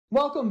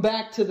Welcome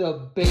back to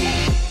the base.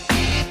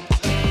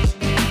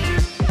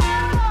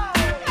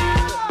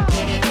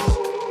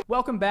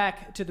 Welcome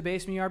back to the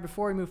Basement Yard.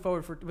 Before we move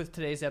forward with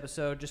today's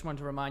episode, just wanted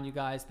to remind you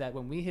guys that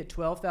when we hit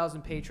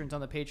 12,000 patrons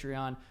on the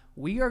Patreon,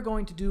 we are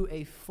going to do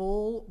a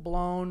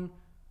full-blown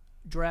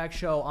drag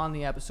show on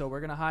the episode. We're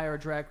going to hire a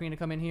drag queen to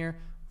come in here,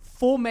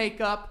 full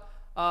makeup.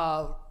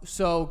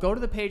 So go to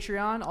the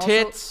Patreon. Also,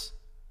 Tits.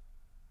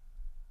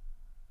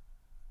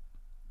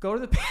 Go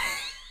to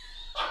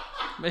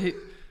the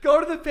Go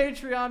to the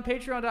Patreon,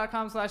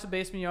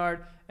 patreon.com/thebasementyard,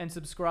 and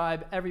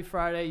subscribe. Every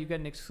Friday, you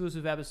get an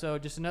exclusive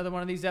episode. Just another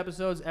one of these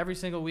episodes every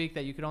single week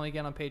that you can only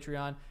get on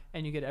Patreon,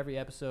 and you get every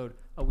episode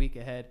a week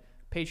ahead.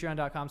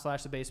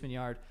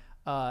 Patreon.com/thebasementyard.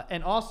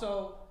 And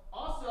also,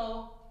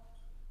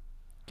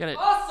 Get it.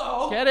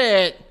 Also, Get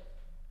it.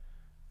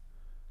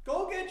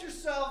 go get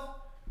yourself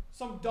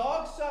some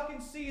dog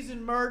sucking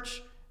season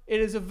merch. It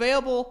is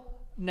available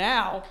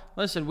now.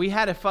 Listen, we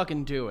had to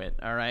fucking do it,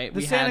 all right?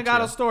 We had to.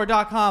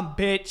 TheSantaGatoStore.com,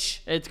 bitch.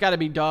 It's got to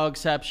be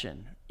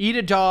dogception. Eat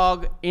a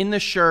dog in the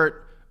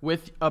shirt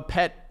with a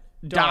pet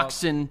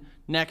dachshund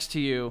next to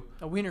you.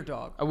 A wiener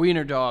dog. A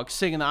wiener dog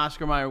singing the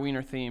Oscar Mayer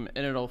wiener theme,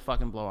 and it'll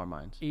fucking blow our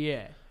minds.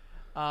 Yeah.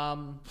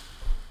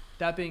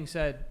 That being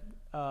said,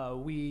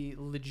 we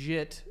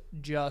legit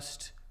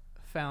just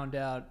found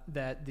out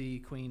that the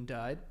Queen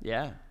died.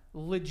 Yeah.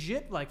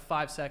 Legit like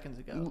 5 seconds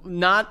ago.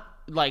 Not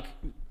like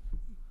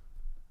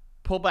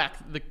pull back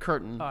the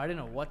curtain. Oh, I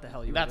didn't know what the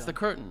hell you were That's doing. the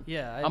curtain.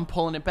 Yeah. I'm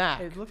pulling it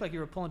back. It looked like you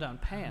were pulling down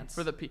pants.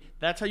 For the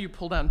that's how you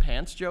pull down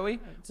pants, Joey?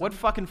 What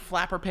fucking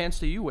flapper pants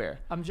do you wear?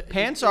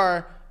 Pants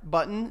are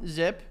button,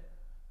 zip.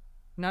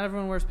 Not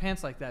everyone wears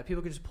pants like that.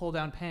 People could just pull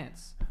down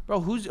pants.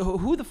 Bro,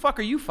 who the fuck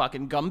are you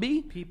fucking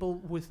Gumby? People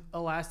with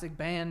elastic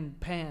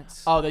band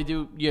pants. Oh, they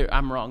do. Yeah,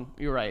 I'm wrong.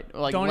 You're right.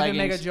 Like Don't leggings.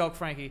 even make a joke,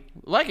 Frankie.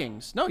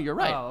 Leggings. No, you're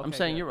right. Oh, okay, I'm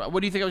saying good. you're right.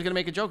 What do you think I was going to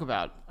make a joke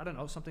about? I don't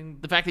know, something.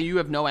 The fact that you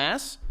have no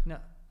ass? No.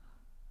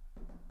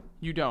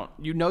 You don't.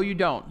 You know you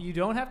don't. You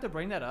don't have to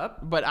bring that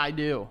up. But I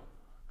do.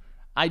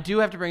 I do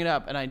have to bring it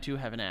up, and I do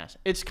have an ass.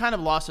 It's kind of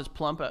lost its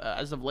plump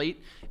as of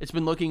late. It's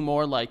been looking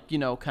more like, you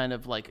know, kind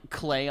of like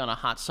clay on a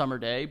hot summer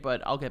day,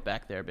 but I'll get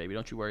back there, baby.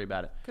 Don't you worry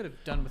about it. Could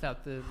have done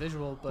without the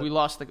visual, but We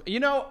lost the... You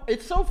know,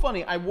 it's so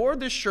funny. I wore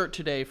this shirt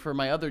today for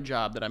my other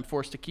job that I'm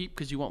forced to keep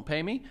because you won't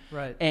pay me.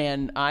 Right.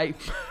 And I...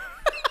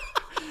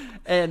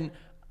 and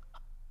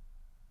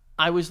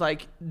I was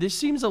like, this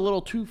seems a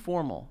little too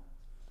formal.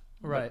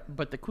 right.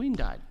 But the Queen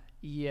died.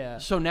 Yeah.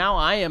 So now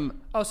I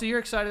am... Oh, so you're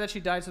excited that she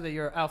died so that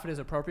your outfit is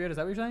appropriate? Is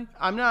that what you're saying?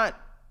 I'm not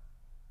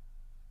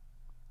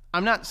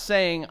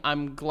saying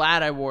I'm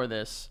glad I wore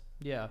this,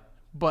 Yeah.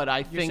 but I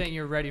You're think saying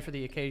you're ready for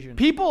the occasion.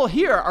 people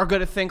here are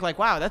going to think like,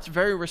 wow, that's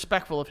very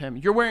respectful of him.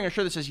 You're wearing a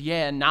shirt that says,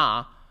 yeah,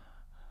 nah.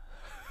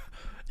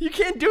 You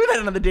can't do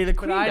that on the day the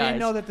Queen But I dies. didn't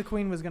know that the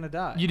Queen was going to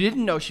die. You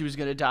didn't know she was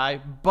going to die,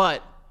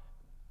 but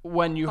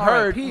when you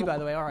heard... R.I.P., by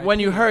the way, R.I.P. When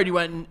you heard, you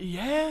went,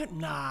 yeah,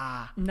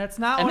 nah. And that's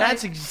not And what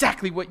that's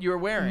exactly what you're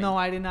wearing. No,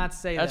 I did not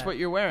say that. That's what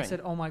you're wearing. I said,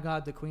 oh my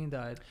God, the Queen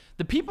died.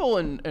 The people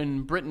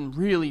in Britain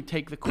really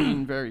take the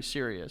Queen very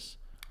serious.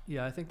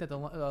 Yeah, I think that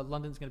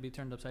London's going to be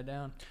turned upside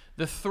down.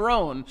 The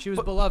throne... She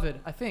was beloved,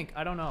 I think.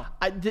 I don't know.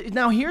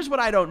 Now, here's what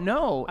I don't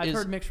know. I've is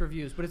heard mixed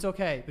reviews, but it's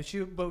okay. But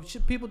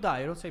people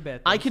die. You don't say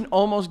bad things. I can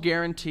almost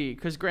guarantee,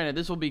 because granted,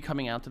 this will be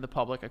coming out to the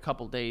public a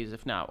couple days,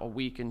 if not a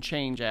week and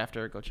change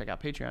after. Go check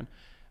out Patreon.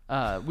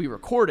 We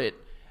record it,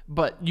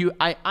 but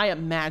I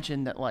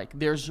imagine that like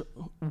there's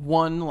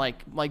one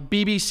like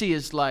BBC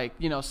is like,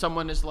 you know,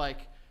 someone is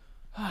like,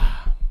 They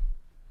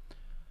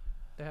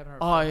haven't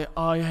heard.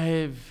 I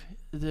have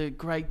the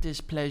great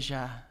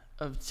displeasure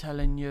of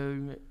telling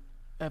you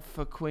if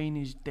the Queen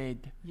is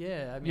dead.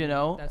 Yeah, I mean, You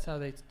know? that's how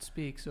they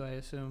speak. So I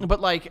assume. But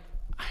like,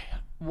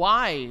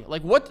 why?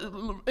 Like what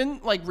in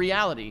like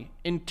reality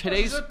in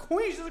today's she's a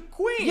queen. She's a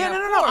queen. Yeah, of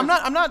no. I'm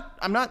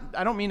course. not.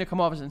 I don't mean to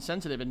come off as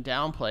insensitive and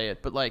downplay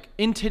it, but like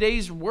in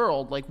today's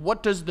world, like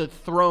what does the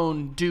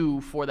throne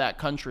do for that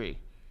country?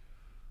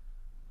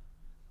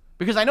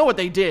 Because I know what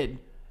they did,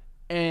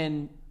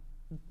 and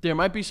there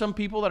might be some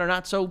people that are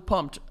not so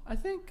pumped. I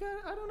think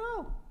I don't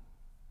know.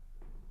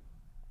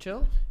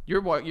 Chill.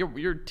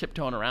 You're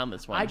tiptoeing around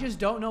this one. I just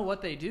don't know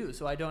what they do,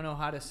 so I don't know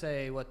how to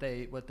say what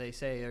they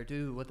say or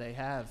do what they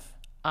have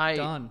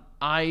done.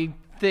 I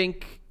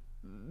think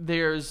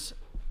there's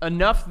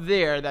enough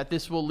there that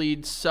this will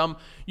lead some.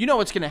 You know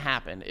what's going to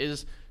happen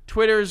is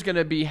Twitter's going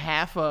to be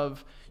half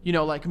of, you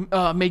know, like,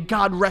 may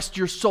God rest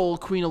your soul,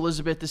 Queen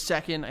Elizabeth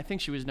II. I think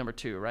she was number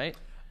 2, right?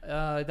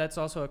 That's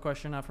also a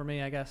question not for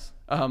me, I guess.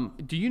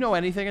 Do you know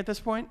anything at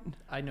this point?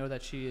 I know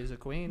that she is a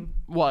queen.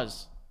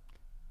 Was.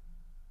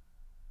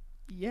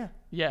 Yeah.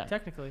 Yeah.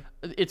 Technically.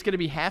 It's going to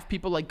be half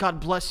people like, God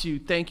bless you,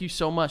 thank you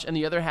so much. And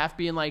the other half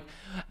being like,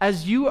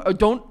 as you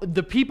don't,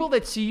 the people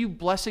that see you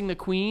blessing the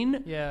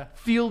Queen Yeah.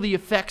 feel the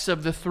effects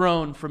of the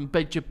throne from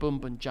Beja Boom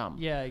Boom Jum.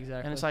 Yeah,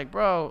 exactly. And it's like,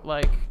 bro,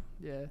 like,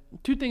 yeah.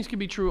 two things can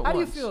be true at How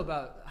once. do you feel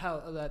about how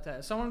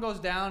that someone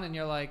goes down and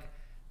you're like,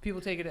 people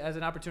take it as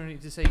an opportunity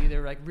to say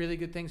either like really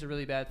good things or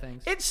really bad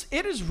things?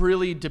 It is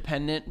really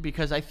dependent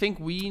because I think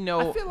we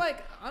know. I feel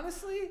like,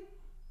 honestly,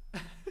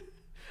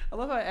 I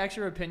love how I ask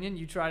your opinion.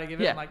 You try to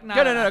give it. Yeah. I'm like, nah,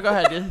 No. Go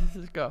ahead.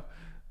 Just go.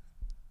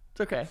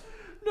 It's okay.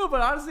 No,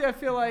 but honestly, I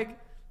feel like,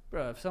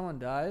 bro, if someone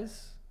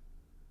dies,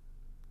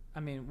 I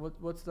mean,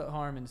 what's the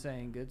harm in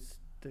saying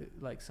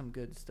like some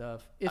good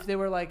stuff? If they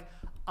were like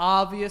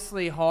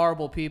obviously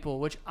horrible people,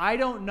 which I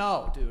don't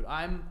know, dude.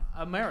 I'm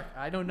American.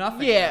 I know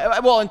nothing. Yeah.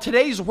 Well, in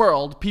today's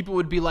world, people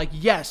would be like,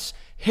 yes,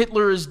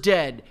 Hitler is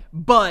dead,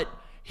 but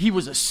he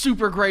was a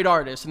super great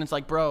artist. And it's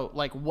like, bro,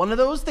 like one of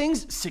those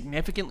things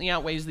significantly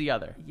outweighs the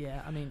other.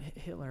 Yeah, I mean,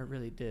 Hitler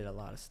really did a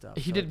lot of stuff.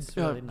 He so did. it's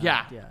really not-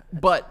 Yeah.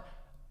 But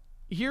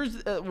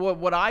here's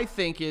what I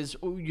think is,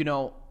 you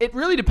know, it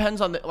really depends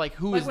on who like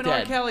is when R.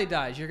 dead. Kelly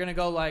dies, you're gonna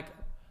go like,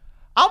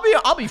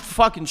 I'll be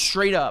fucking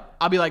straight up.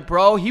 I'll be like,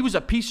 bro, he was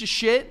a piece of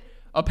shit,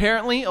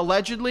 apparently,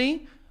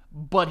 allegedly,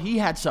 but he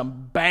had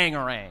some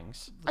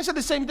bangerangs. I said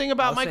the same thing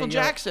about I'll say, Michael yo,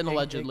 Jackson,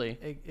 allegedly.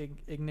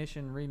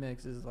 Ignition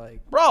remix is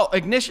like, Bro,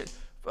 Ignition.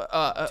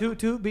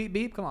 two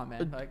beep. Come on,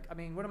 man. Like, I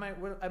mean, what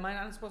am I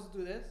not supposed to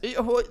do this?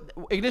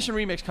 Ignition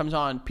remix comes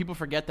on. People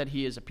forget that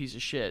he is a piece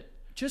of shit.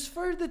 Just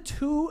for the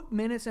 2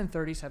 minutes and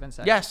 37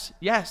 seconds.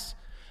 Yes.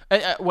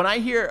 When I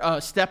hear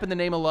 "Step in the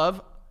Name of Love,"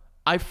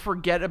 I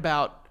forget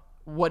about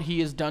what he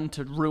has done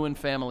to ruin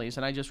families,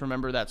 and I just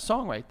remember that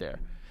song right there.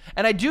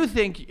 And I do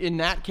think in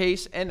that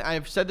case, and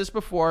I've said this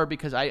before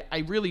because I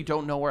really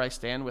don't know where I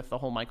stand with the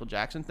whole Michael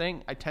Jackson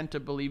thing. I tend to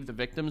believe the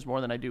victims more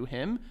than I do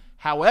him.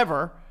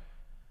 However,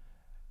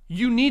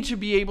 you need to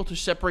be able to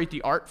separate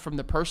the art from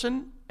the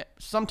person.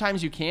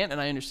 Sometimes you can't, and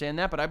I understand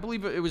that, but I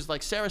believe it was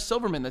like Sarah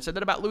Silverman that said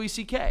that about Louis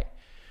C.K.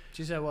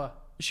 She said what?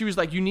 She was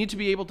like, you need to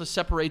be able to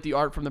separate the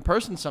art from the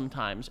person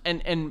sometimes.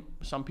 And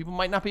some people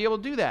might not be able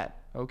to do that.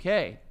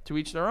 Okay, to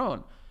each their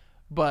own.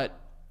 But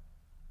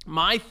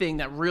my thing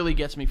that really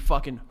gets me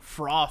fucking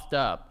frothed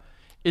up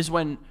is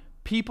when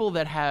people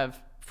that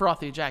have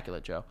frothy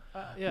ejaculate, Joe.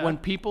 Yeah. When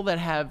people that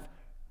have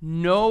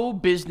no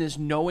business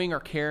knowing or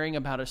caring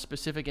about a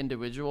specific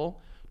individual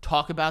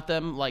talk about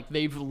them like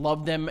they've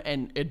loved them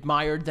and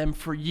admired them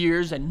for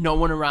years and no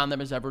one around them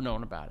has ever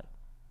known about it.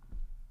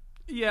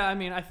 Yeah, I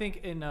mean, I think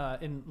in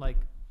like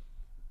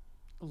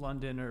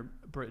London or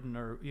Britain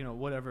or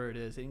whatever it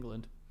is,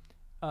 England,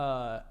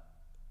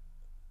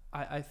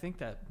 I think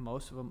that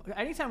most of them.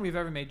 Anytime we've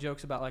ever made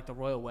jokes about like the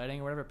royal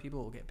wedding or whatever,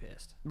 people will get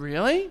pissed.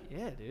 Really?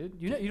 Yeah, dude.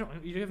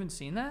 You haven't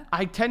seen that?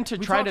 I tend to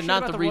We try talked to shit not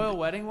about to the read. royal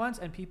wedding once,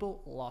 and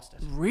people lost it.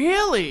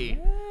 Really?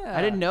 Yeah.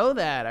 I didn't know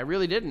that. I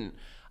really didn't.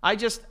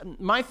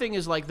 My thing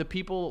is like the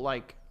people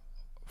like,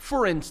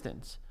 for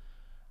instance,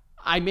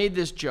 I made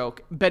this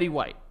joke, Betty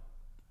White.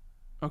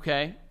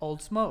 Okay?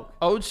 Old Smoke,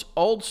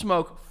 Old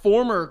Smoke,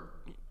 former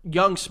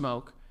Young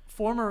Smoke,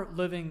 former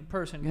living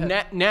person.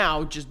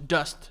 now just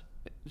Dust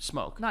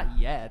Smoke. Not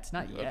yet.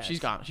 Not yet. She's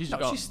gone. She's no,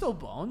 gone. She's still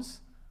Bones.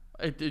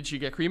 Did she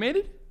get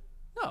cremated?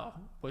 No,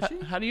 was she?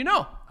 How do you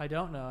know? I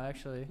don't know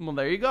actually. Well,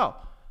 there you go.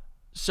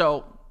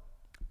 So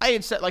I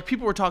had said, like,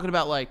 people were talking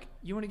about, like,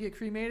 You want to get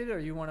cremated or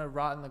you want to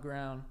rot in the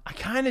ground? I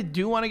kind of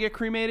do want to get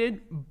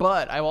cremated,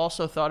 but I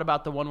also thought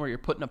about the one where you're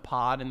put in a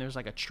pod and there's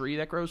like a tree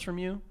that grows from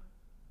you.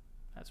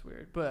 That's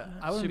weird. But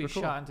I wouldn't be super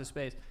cool. shot into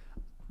space.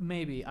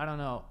 Maybe. I don't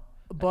know.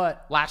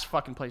 But Last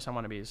fucking place I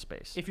want to be is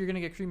space. if you're going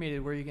to get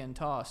cremated, where are you getting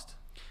tossed?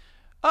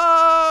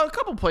 A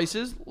couple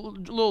places, a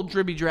little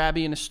dribby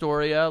drabby in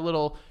Astoria, a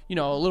little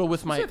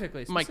with my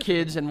Specifically.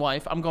 kids and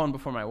wife. I'm going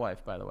before my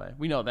wife, by the way.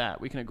 We know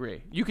that. We can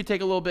agree. You could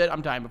take a little bit.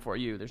 I'm dying before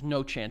you. There's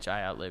no chance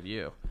I outlive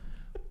you.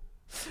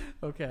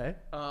 Okay.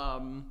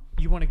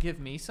 You want to give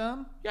me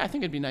some? Yeah, I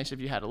think it'd be nice if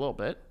you had a little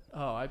bit.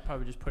 Oh, I'd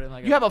probably just put it in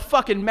like You have a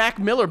fucking Mac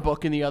Miller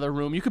book in the other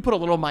room. You could put a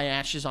little of my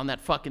ashes on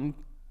that fucking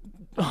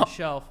a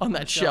shelf. on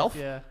that shelf.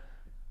 Yeah.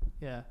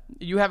 Yeah.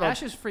 You have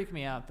Ashes freak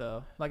me out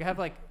though. Like I have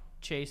like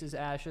Chase's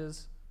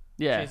ashes.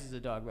 yeah. Chase is a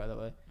dog, by the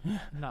way.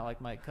 Not like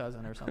my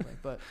cousin or something.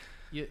 But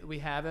we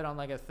have it on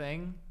like a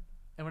thing.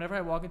 And whenever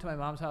I walk into my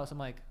mom's house, I'm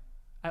like,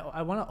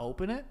 I want to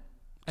open it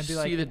and be See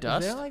like, the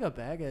dust? is there like a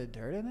bag of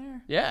dirt in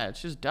there? Yeah,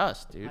 it's just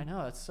dust, dude. I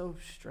know. It's so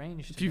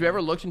strange. If to you've me.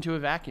 ever looked into a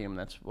vacuum,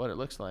 that's what it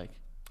looks like.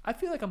 I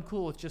feel like I'm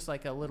cool with just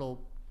like a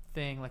little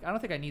thing. Like, I don't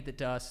think I need the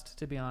dust,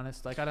 to be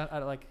honest. Like, I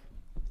don't like.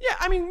 Yeah,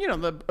 I mean,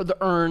 the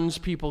urns,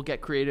 people get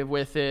creative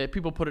with it.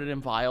 People put it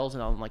in vials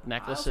and on like I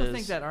necklaces. also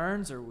think that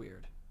urns are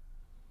weird.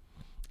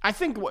 I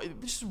think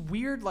It's just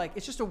weird. Like,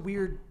 it's just a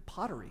weird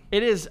pottery.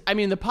 it is. I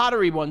mean, the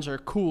pottery ones are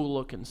cool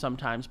looking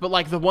sometimes, but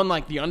like the one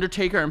like the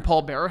Undertaker and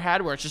Paul Bearer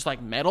had, where it's just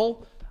like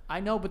metal. I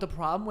know, but the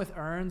problem with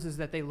urns is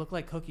that they look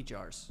like cookie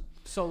jars.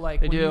 So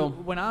like, They do.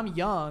 when I'm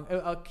young,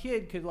 a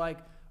kid could like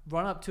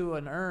run up to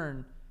an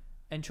urn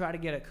and try to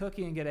get a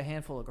cookie and get a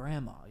handful of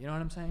grandma. You know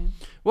what I'm saying?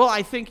 Well,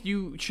 I think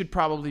you should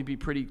probably be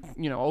pretty,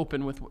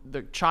 open with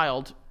the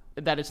child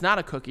that it's not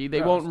a cookie. They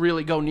Gross. won't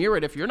really go near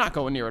it if you're not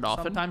going near it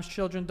often. Sometimes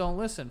children don't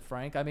listen,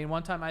 Frank. I mean,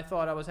 one time I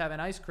thought I was having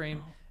ice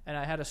cream and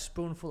I had a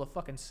spoonful of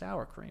fucking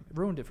sour cream. It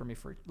ruined it for me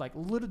for like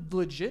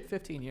legit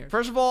 15 years.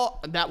 First of all,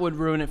 that would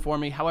ruin it for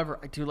me. However,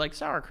 I do like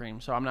sour cream,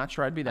 so I'm not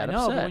sure I'd be that I know,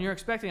 upset. but when you're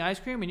expecting ice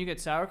cream and you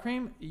get sour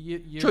cream,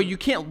 Joe, you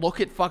can't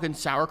look at fucking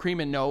sour cream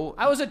and know.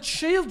 I was a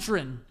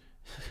children.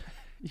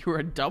 You were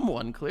a dumb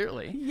one,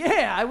 clearly.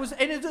 Yeah, I was,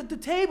 and the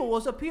table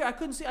was up here. I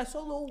couldn't see. I saw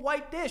a little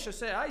white dish. I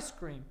said ice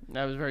cream.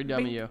 That was very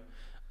dumb of you.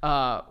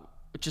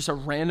 Just a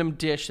random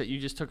dish that you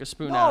just took a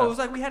spoon out No, of. it was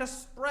like we had a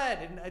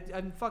spread,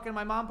 and fucking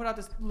my mom put out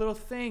this little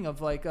thing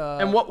of like.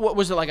 And what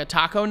was it, like a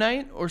taco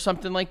night or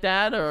something like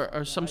that,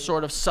 or some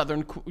sort of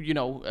southern,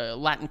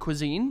 Latin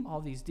cuisine?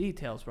 All these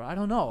details, bro. I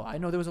don't know. I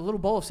know there was a little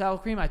bowl of sour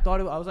cream. I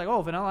was like,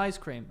 oh, vanilla ice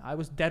cream. I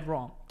was dead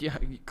wrong. Yeah,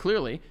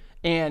 clearly.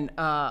 And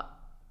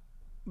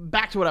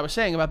back to what I was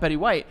saying about Betty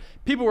White,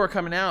 people were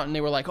coming out and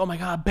they were like, "Oh my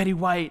God, Betty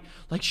White!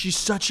 Like she's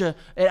such a..."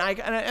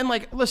 And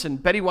like, listen,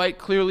 Betty White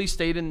clearly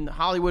stayed in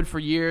Hollywood for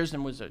years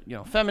and was a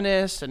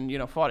feminist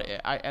and fought.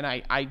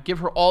 I give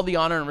her all the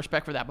honor and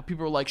respect for that. But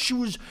people were like, she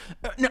was,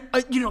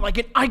 like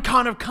an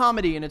icon of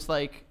comedy, and it's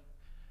like,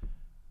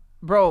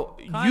 bro,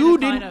 you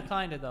didn't.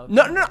 Kinda though.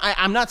 No.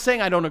 I'm not saying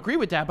I don't agree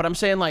with that, but I'm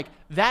saying like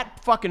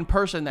that fucking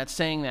person that's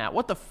saying that.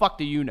 What the fuck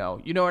do you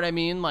know? You know what I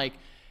mean? Like.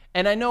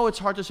 And I know it's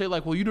hard to say,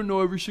 like, well, you don't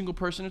know every single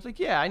person. It's like,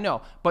 yeah, I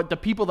know. But the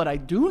people that I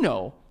do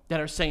know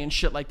that are saying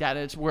shit like that,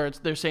 it's where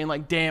they're saying,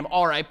 like, damn,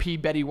 R.I.P.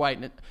 Betty White.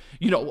 And,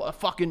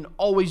 fucking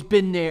always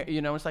been there.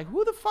 It's like,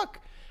 who the fuck?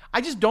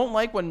 I just don't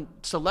like when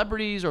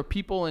celebrities or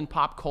people in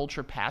pop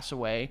culture pass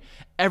away.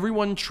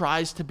 Everyone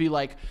tries to be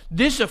like,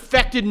 this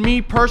affected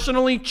me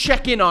personally.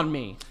 Check in on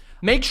me.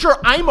 Make sure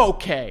I'm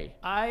okay.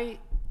 I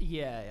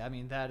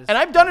mean, that is. And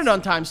I've done it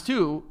on times,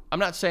 too. I'm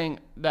not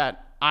saying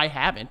that I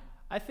haven't.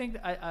 I think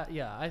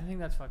I think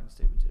that's fucking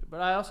stupid too.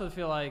 But I also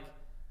feel like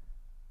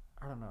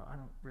I don't know. I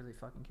don't really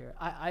fucking care.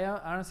 I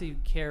honestly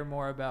care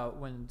more about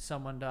when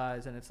someone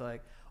dies and it's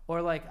like,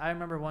 or like I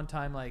remember one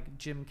time like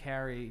Jim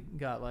Carrey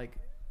got like,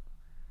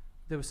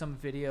 there was some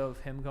video of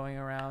him going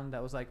around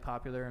that was like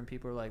popular and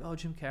people were like, oh,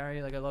 Jim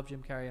Carrey, like I love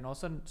Jim Carrey, and all of a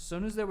sudden, as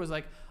soon as there was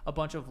like a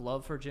bunch of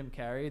love for Jim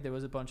Carrey, there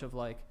was a bunch of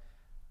like,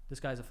 this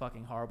guy's a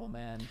fucking horrible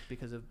man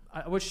because of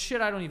which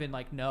shit I don't even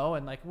like know,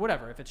 and like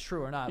whatever if it's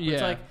true or not. But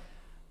it's like,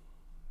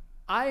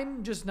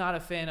 I'm just not a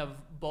fan of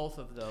both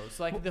of those.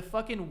 Like the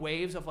fucking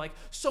waves of like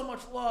so much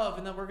love,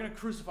 and then we're gonna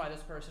crucify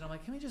this person. I'm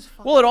like, can we just?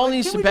 Well, it all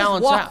needs to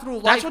balance out.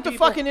 That's what the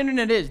people? fucking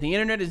internet is. The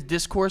internet is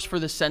discourse for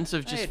the sense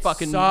of just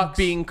fucking sucks.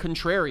 being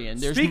contrarian.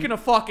 Speaking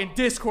of fucking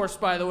discourse,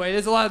 by the way,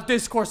 there's a lot of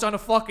discourse on the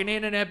fucking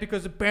internet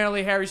because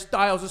apparently Harry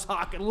Styles is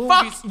hocking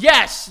movies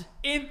yes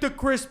into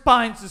Chris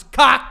Pines'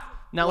 cock.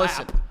 Now lap.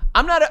 listen.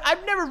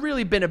 I've never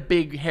really been a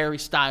big Harry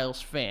Styles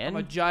fan. I'm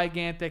a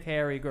gigantic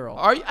hairy girl.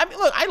 Are you? I mean,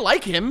 look, I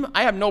like him.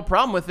 I have no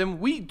problem with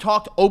him. We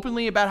talked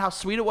openly about how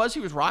sweet it was.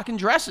 He was rocking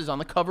dresses on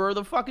the cover of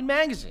the fucking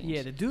magazine.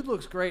 Yeah, the dude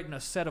looks great in a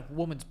set of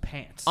woman's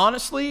pants.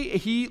 Honestly,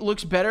 he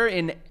looks better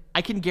in,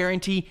 I can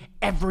guarantee,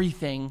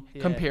 everything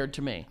compared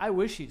to me. I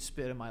wish he'd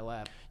spit in my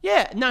lap.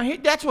 Yeah, now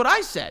that's what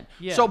I said.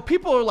 Yeah. So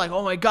people are like,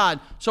 oh my God.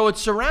 So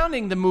it's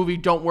surrounding the movie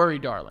Don't Worry,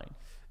 Darling.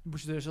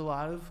 Which there's a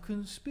lot of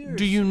conspiracy.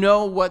 Do you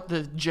know what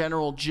the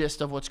general gist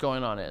of what's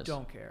going on is?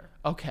 Don't care.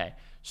 Okay.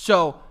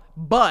 So,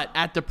 but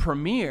at the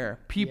premiere,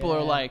 people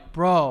are like,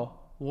 bro,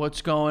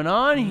 what's going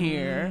on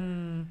here?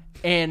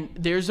 And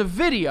there's a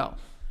video.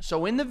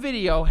 So in the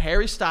video,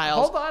 Harry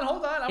Styles...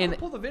 Hold on. I'm going to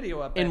pull the video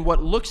up. In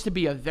what looks to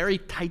be a very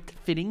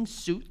tight-fitting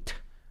suit.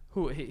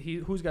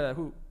 Who's got a...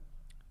 Who?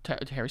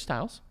 Harry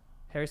Styles.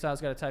 Harry Styles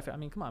got a tight fit. I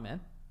mean, come on,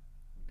 man.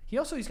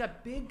 He's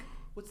got big...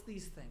 What's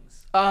these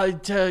things?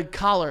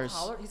 Collars.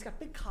 He's got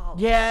big collars.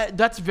 Yeah,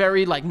 that's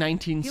very like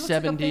 1970s. He looks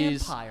like a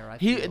vampire, I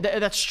feel.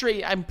 That's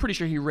straight. I'm pretty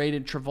sure he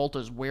raided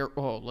Travolta's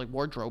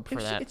wardrobe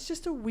for that. It's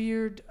just a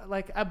weird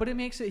but he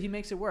makes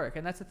it work,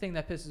 and that's the thing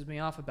that pisses me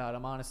off about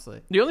him,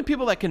 honestly. The only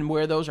people that can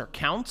wear those are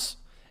counts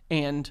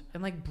and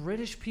like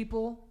British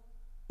people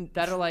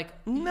that are like...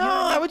 No,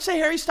 I would say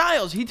Harry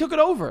Styles. He took it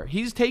over.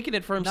 He's taken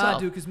it for himself. Nah,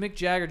 dude, because Mick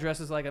Jagger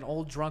dresses like an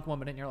old drunk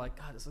woman, and you're like,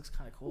 God, this looks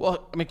kind of cool.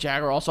 Well, Mick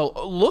Jagger also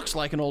looks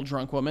like an old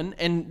drunk woman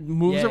and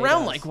moves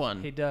around like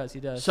one. He does.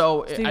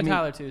 So Steven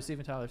Tyler too.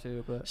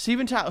 But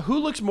Steven Tyler, who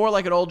looks more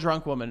like an old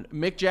drunk woman,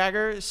 Mick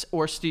Jagger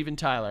or Steven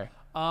Tyler?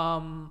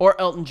 Or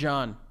Elton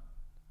John?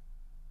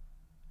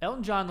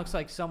 Elton John looks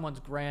like someone's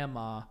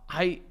grandma.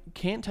 I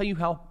can't tell you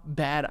how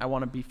bad I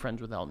want to be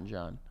friends with Elton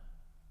John.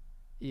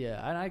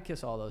 Yeah, and I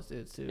kiss all those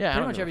dudes too. Yeah,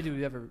 pretty much every dude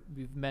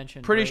we've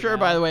mentioned. Pretty right sure, now.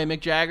 by the way,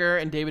 Mick Jagger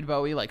and David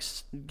Bowie like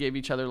gave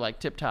each other like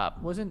tip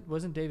top.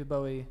 Wasn't David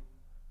Bowie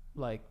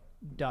like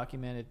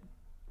documented?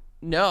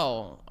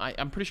 No,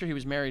 I'm pretty sure he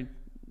was married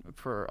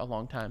for a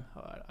long time.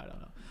 Oh, I don't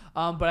know.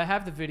 But I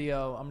have the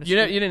video. I'm you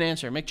didn't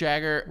answer. Mick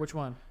Jagger. Which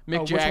one?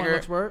 Mick Jagger.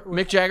 Which one?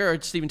 Mick Jagger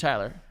or Steven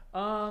Tyler?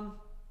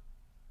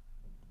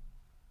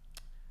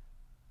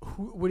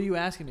 What are you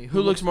asking me?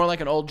 Who looks more like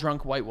an old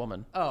drunk white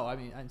woman? Oh, I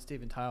mean, I'm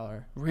Steven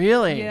Tyler.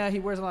 Really? Yeah, he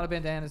wears a lot of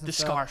bandanas and the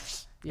stuff.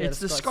 Scarves. Yeah, it's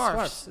the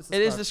scarves. It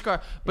is the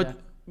scarf. But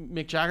yeah.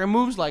 Mick Jagger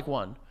moves like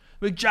one.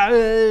 Mick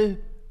Jagger.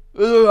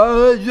 That's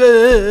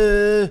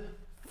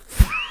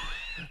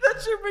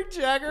your Mick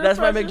Jagger. That's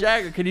my Mick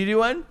Jagger. Can you do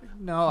one?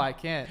 No, I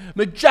can't.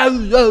 Mick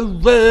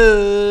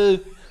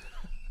Jagger.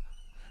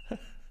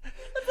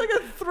 It's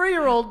like a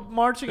 3-year-old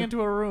marching into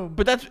a room.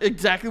 But that's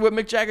exactly what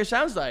Mick Jagger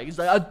sounds like. He's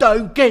like, I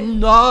don't get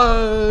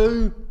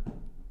no.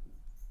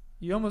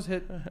 You almost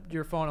hit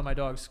your phone on my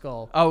dog's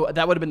skull. Oh,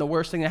 that would have been the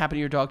worst thing that happened to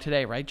your dog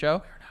today, right,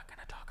 Joe? We're not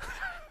gonna talk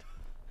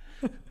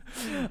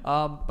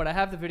about it. But I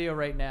have the video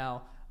right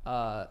now.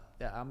 Yeah,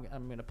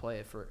 I'm gonna play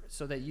it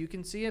so that you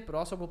can see it, but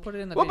also we'll put it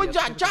in the Well, video.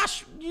 but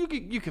Josh, you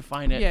can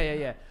find it.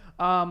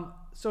 Yeah.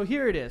 So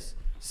here it is,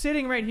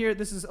 sitting right here.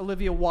 This is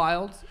Olivia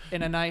Wilde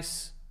in a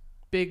nice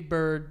Big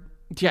Bird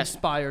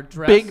inspired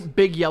dress.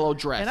 Big yellow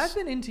dress. And I've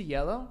been into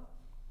yellow.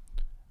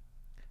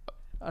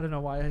 I don't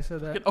know why I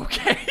said that.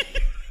 Okay.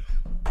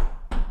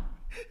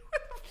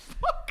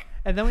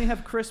 And then we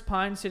have Chris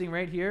Pine sitting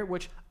right here,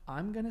 which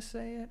I'm going to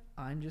say it.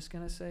 I'm just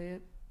going to say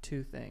it.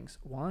 Two things.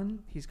 One,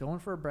 he's going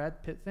for a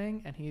Brad Pitt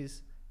thing, and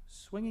he's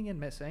swinging and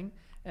missing.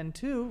 And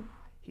two,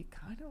 he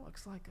kind of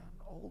looks like an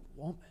old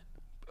woman.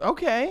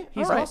 Okay.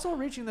 He's all right. also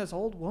reaching this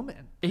old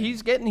woman.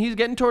 He's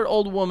getting toward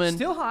old woman.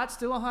 Still hot,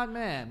 still a hot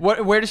man.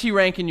 Where does he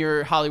rank in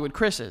your Hollywood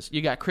Chris's?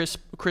 You got Chris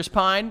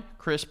Pine,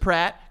 Chris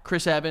Pratt,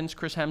 Chris Evans,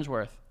 Chris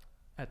Hemsworth.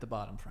 At the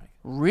bottom, Frank.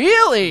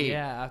 Really?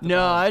 Yeah. At the No,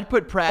 bottom. I'd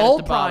put Pratt Old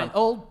at the bottom. Pine.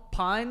 Old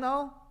Pine,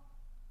 though?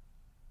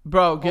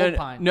 Bro, good.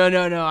 Pine.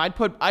 No. I'd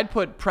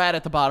put Pratt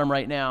at the bottom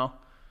right now.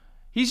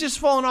 He's just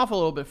fallen off a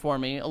little bit for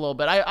me, a little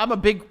bit. I'm a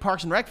big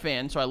Parks and Rec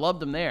fan, so I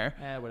loved him there.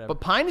 Whatever. But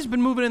Pine has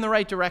been moving in the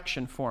right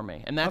direction for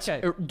me, and that's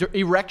Okay.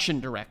 erection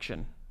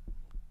direction.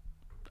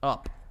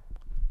 Up.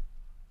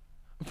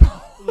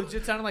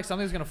 Legit sounded like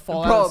something's going to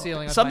fall out of the ceiling.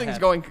 onto my Something's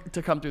head. going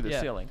to come through the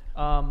Yeah. ceiling.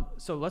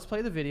 So let's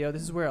play the video.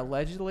 This is where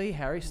allegedly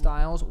Harry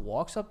Styles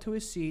walks up to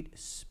his seat,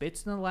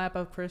 spits in the lap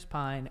of Chris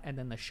Pine, and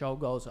then the show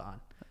goes on.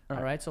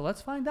 All right, so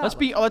let's find out.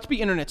 Let's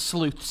be internet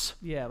sleuths.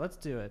 Yeah, let's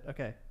do it.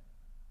 Okay.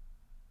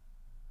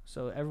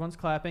 So everyone's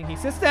clapping. He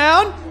sits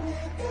down,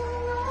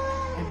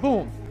 and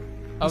boom,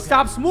 he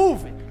stops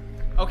moving.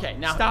 Okay,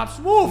 now Stops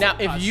moving. Now,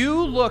 if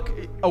you look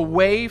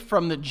away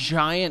from the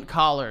giant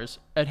collars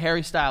at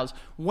Harry Styles,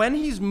 when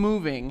he's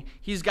moving,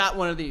 he's got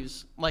one of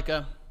these, like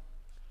a.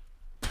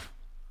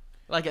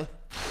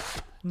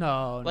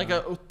 no,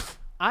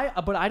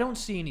 But I don't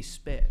see any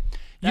spit. you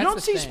That's don't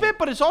the see thing. spit,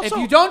 but it's also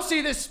If you don't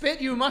see this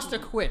spit, you must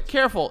have quit.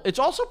 careful. It's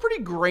also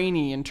pretty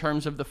grainy in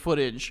terms of the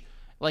footage.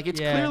 Like it's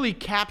Yeah. clearly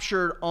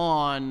captured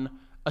on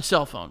a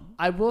cell phone.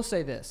 I will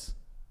say this.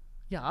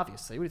 Yeah,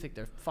 obviously. What do you think?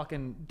 They're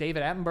fucking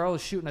David Attenborough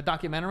is shooting a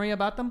documentary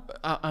about them?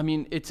 I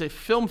mean, it's a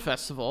film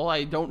festival.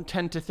 I don't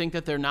tend to think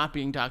that they're not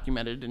being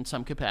documented in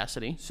some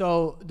capacity.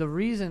 So the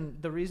reason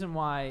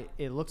why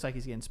it looks like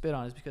he's getting spit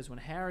on is because when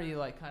Harry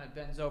like kind of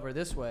bends over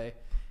this way,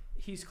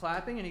 he's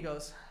clapping and he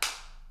goes,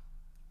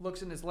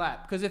 looks in his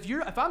lap. Because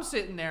if I'm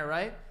sitting there,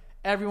 right,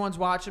 everyone's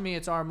watching me,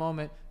 it's our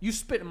moment. You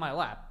spit in my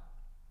lap,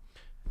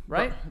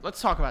 right? But let's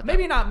talk about that.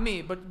 Maybe not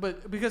me,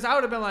 but because I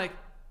would have been like,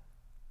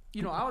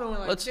 you know, I would have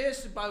went like Let's-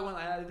 this, and probably went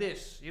like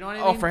this. You know what I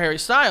mean? Oh, for Harry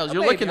Styles,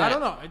 you're Maybe. looking at. I don't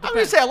know. It I'm gonna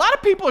depends. say a lot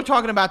of people are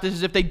talking about this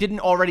as if they didn't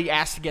already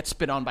ask to get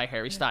spit on by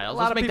Harry Styles. A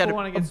lot Let's of make people that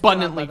wanna get spit on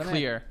by abundantly the man.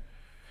 clear.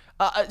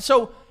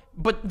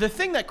 But the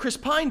thing that Chris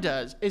Pine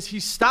does is he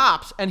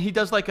stops and he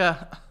does like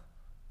a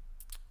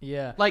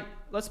Yeah. like.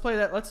 Let's play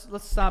that. Let's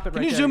stop it.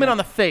 Can you zoom in on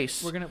the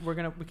face? We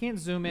can't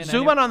zoom in.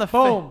 Zoom in on the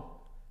boom.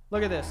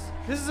 Look at this.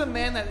 This is a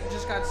man that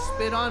just got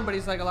spit on, but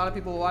he's like, a lot of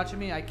people watching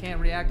me. I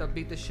can't react. I'll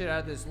beat the shit out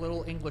of this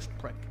little English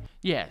prick.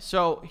 Yeah.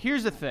 So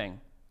here's the thing.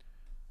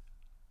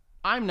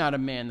 I'm not a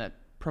man that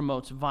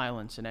promotes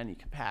violence in any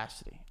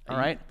capacity. All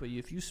right. But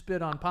if you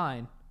spit on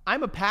Pine,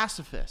 I'm a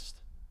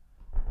pacifist.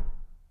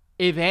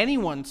 If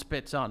anyone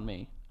spits on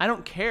me, I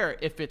don't care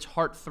if it's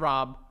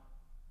heartthrob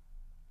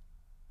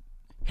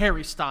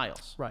Harry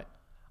Styles. right?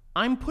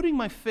 I'm putting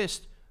my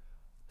fist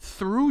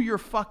through your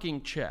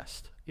fucking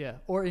chest. Yeah,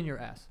 or in your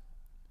ass.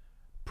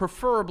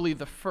 Preferably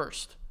the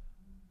first.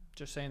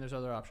 Just saying, there's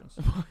other options.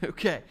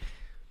 Okay.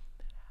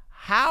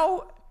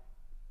 How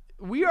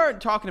we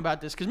aren't talking about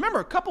this because remember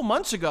a couple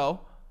months ago,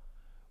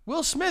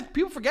 Will Smith,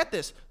 people forget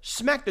this,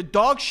 smacked the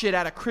dog shit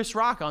out of Chris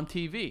Rock on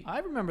TV. I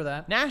remember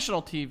that.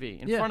 National TV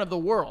in Yeah. front of the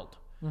world.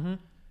 Mm-hmm.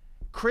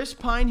 Chris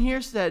Pine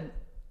here said,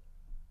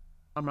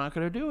 I'm not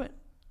going to do it.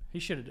 He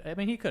should have. I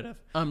mean, he could have.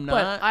 I'm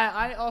But not.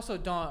 I also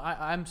don't.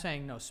 I'm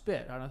saying no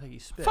spit. I don't think he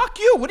spit. Fuck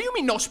you. What do you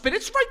mean no spit?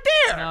 It's right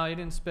there. No, he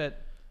didn't spit.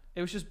 It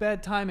was just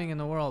bad timing in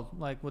the world,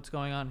 like what's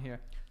going on here.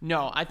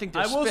 No, I think I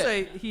there's will spit.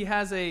 say he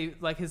has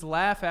his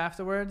laugh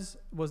afterwards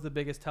was the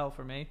biggest tell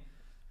for me.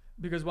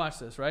 Because watch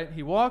this, right?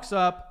 He walks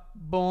up,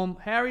 boom.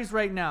 Harry's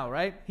right now,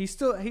 right? He's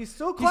still He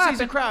clapping. sees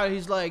the crowd.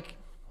 He's like,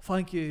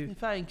 Thank you.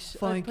 thanks.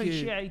 Thank I you.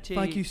 appreciate it.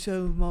 Thank you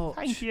so much.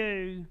 Thank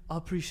you. I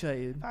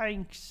appreciate it.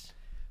 Thanks.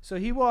 So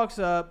he walks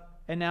up,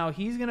 and now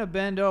he's gonna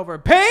bend over.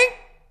 Ping!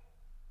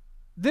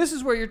 This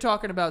is where you're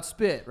talking about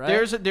spit, right?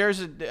 There's a.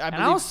 I and I don't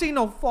believe. see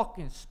no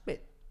fucking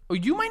spit. Oh,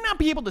 you might not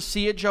be able to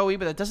see it, Joey,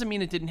 but that doesn't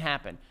mean it didn't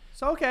happen.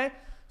 So okay.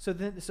 So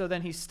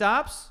then he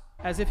stops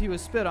as if he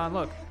was spit on.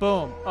 Look,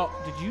 boom. Oh,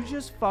 did you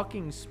just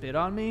fucking spit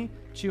on me?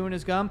 Chewing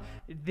his gum.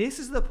 This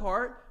is the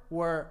part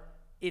where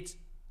this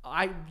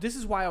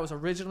is why I was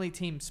originally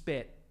team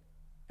spit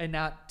and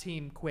not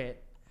team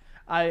quit.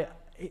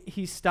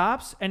 He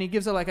stops and he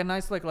gives it like a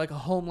nice like a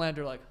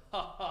Homelander like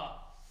ha ha.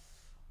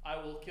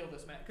 I will kill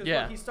this man. Because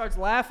Yeah. he starts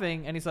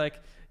laughing and he's like,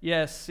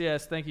 yes,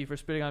 thank you for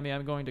spitting on me.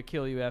 I'm going to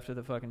kill you after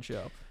the fucking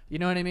show. You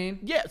know what I mean?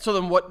 Yeah. So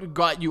then, what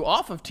got you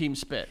off of Team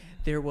Spit?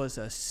 There was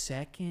a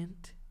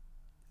second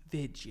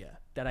video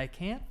that I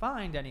can't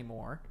find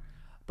anymore,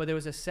 but there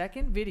was a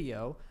second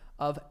video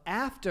of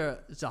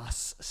after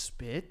das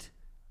spit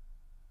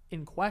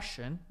in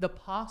question, the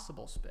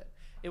possible spit.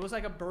 It was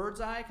like a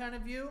bird's eye kind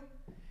of view,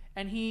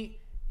 and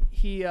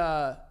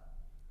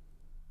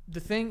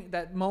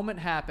that moment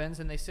happens,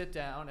 and they sit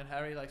down, and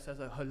Harry like says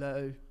a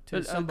hello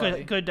to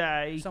somebody, Good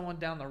day. someone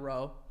down the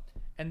row,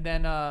 and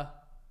then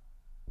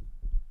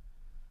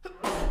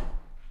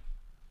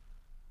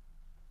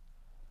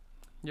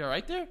You all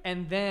right there?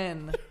 and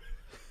then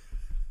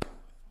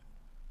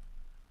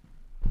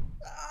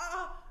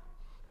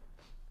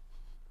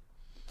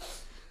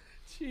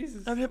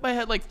Jesus, I've hit my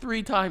head like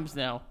 3 times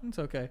now. it's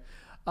okay.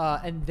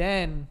 And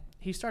then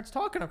he starts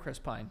talking to Chris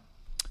Pine.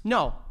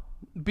 No,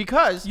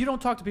 because You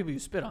don't talk to people you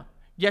spit on.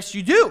 yes,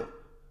 you do.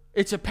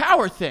 It's a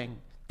power thing.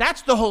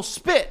 That's the whole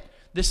spit.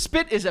 The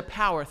spit is a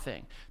power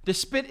thing. The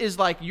spit is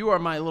like, you are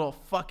my little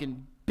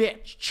fucking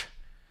bitch.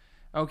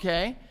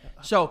 Okay?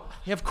 So,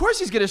 of course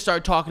he's going to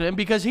start talking to him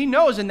because he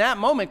knows in that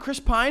moment, Chris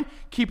Pine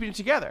keeping it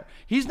together.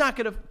 He's not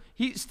going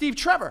to, Steve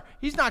Trevor,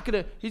 he's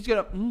going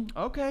to,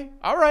 okay,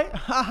 all right,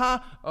 haha,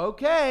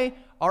 okay,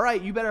 all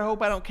right, you better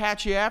hope I don't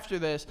catch you after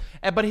this.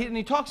 But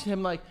he talks to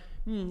him like,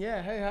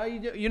 yeah, hey, how you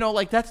doing? You know,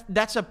 like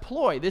that's a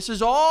ploy. This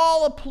is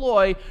all a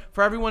ploy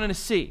for everyone to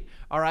see,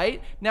 all right?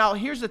 Now,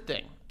 here's the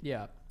thing.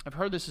 Yeah. I've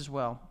heard this as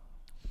well.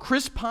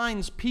 Chris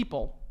Pine's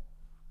people,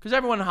 because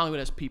everyone in Hollywood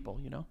has people,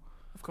 you know?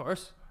 Of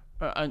course.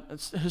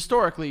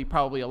 Historically,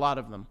 probably a lot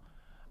of them.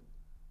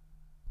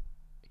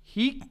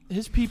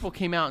 His people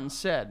came out and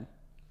said,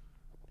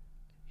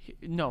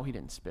 no, he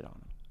didn't spit on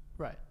him.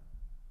 Right.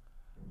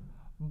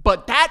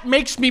 But that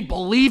makes me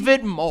believe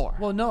it more.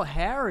 Well, no,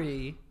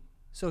 Harry.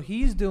 So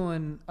he's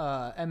doing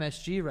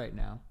MSG right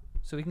now.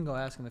 So we can go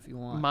ask him if you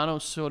want.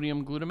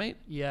 Monosodium glutamate?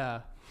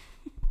 Yeah.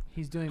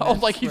 He's doing. Oh,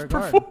 Madison like he's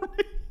Square Garden. performing.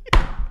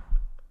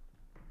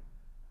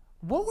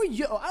 What were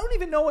you? I don't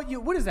even know what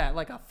you. What is that?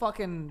 Like a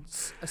fucking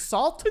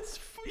assault?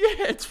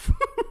 It's food.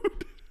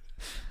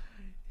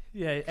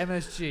 Yeah,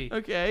 MSG.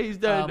 Okay, he's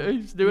done.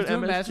 He's doing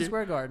MSG. Madison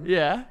Square Garden.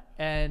 Yeah.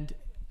 And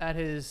at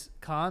his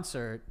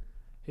concert,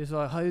 he's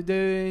like, "How you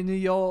doing in New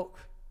York?"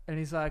 And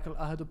he's like,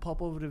 "I had to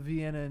pop over to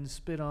Vienna and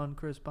spit on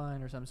Chris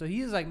Pine or something." So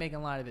he is like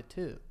making light of it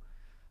too.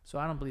 So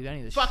I don't believe any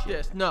of this. Fuck shit.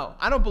 this. No,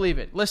 I don't believe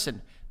it.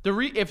 Listen,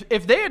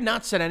 if they had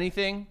not said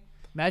anything.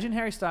 Imagine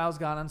Harry Styles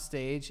got on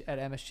stage at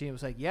MSG and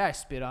was like, "Yeah, I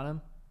spit on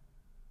him,"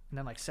 and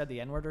then like said the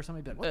N-word or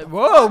something. He'd be like,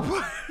 Whoa.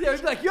 yeah, he'd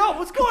be like, "Yo,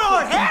 what's going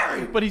on,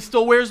 Harry?" But he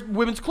still wears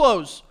women's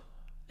clothes.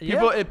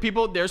 People, Yeah. if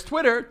people, there's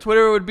Twitter.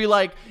 Twitter would be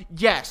like,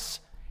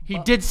 yes, he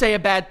did say a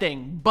bad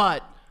thing,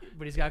 but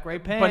he's got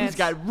great pants. he's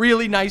got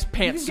really nice You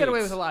pants. can get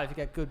away with a lot if you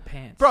got good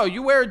pants. Bro,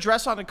 you wear a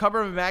dress on the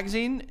cover of a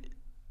magazine,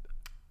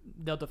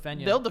 they'll defend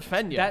you. they'll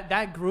defend you.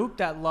 That group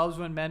that loves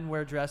when men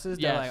wear dresses,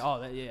 they're Yes. like,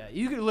 "Oh, yeah,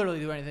 you could literally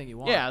do anything you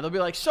want." yeah, they'll be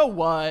like, so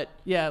what?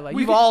 Yeah, like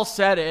We've you could- all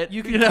said it.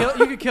 You could know?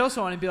 you could kill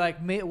someone and be like,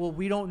 well,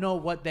 we don't know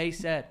what they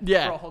said.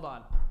 Yeah. Bro, hold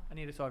on. I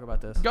need to talk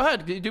about this. Go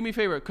ahead, do me a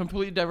favor.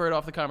 Completely divert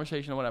off the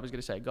conversation of what I was going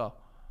to say. Go.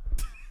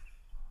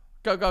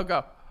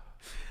 Go.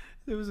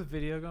 There was a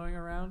video going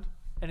around,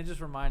 and it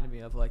just reminded me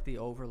of like the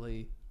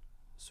overly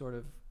sort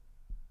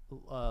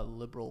of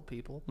liberal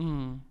people.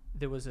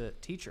 There was a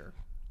teacher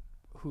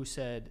who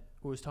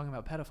was talking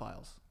about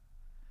pedophiles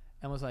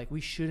and was like,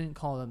 we shouldn't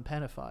call them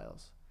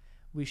pedophiles.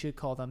 We should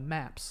call them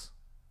maps.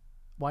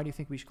 Why do you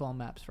think we should call them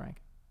maps,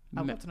 Frank?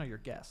 I'd love to know your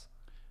guess.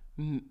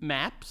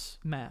 Maps?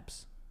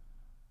 Maps.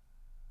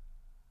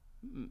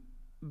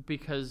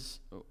 Because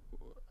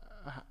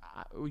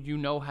you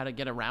know how to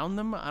get around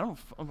them. I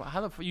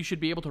don't. You should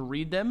be able to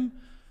read them.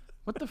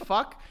 What the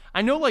fuck?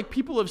 I know, like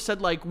people have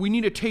said, like we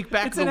need to take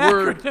back It's the an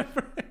word.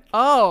 acronym.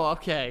 Oh,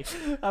 okay.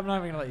 I'm not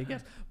even gonna let you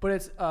guess, but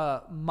it's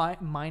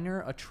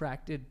minor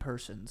attracted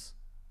persons,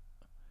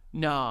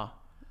 Nah.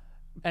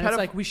 and it's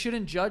like we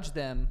shouldn't judge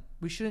them.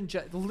 We shouldn't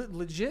judge.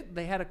 Legit,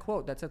 they had a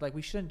quote that said like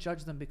we shouldn't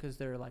judge them because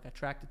they're like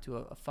attracted to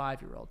a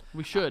 5-year-old.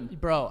 We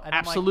should, Bro. And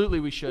absolutely,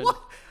 we should. What?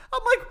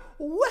 I'm like,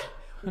 what?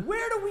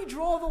 Where do we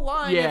draw the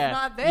line Yeah. if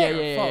not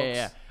there, folks?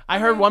 Yeah. I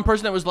heard one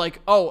person that was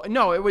like, "Oh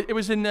no, it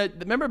was in the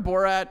remember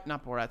Borat?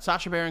 Not Borat.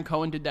 Sacha Baron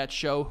Cohen did that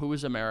show, Who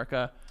Is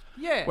America?"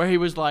 Yeah. Where he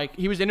was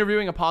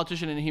interviewing a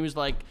politician, and he was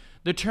like,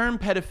 the term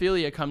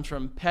pedophilia comes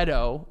from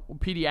pedo,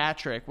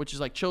 pediatric, which is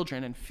like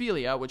children, and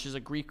philia, which is a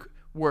Greek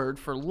word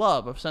for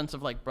love, a sense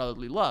of like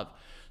brotherly love.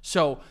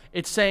 So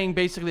it's saying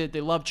basically that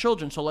they love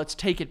children. So let's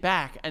take it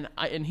back.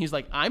 And he's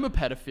like, I'm a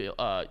pedophile.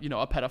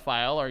 A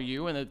pedophile. Are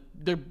you? And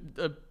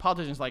the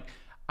politician's like,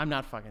 I'm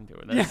not fucking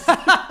doing this.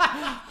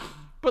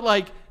 But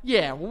like,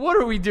 yeah, what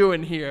are we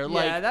doing here?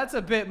 Like, Yeah, that's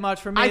a bit much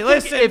for me. I think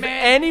Listen, if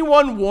man.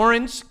 anyone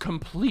warrants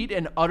complete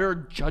and utter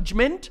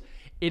judgment,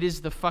 it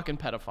is the fucking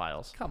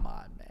pedophiles. Come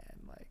on, man.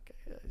 Like,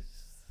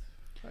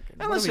 fucking,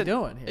 And what listen, are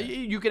we doing here?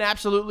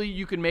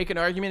 you can make an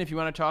argument if you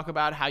want to talk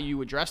about how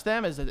you address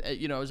them as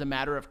a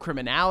matter of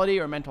criminality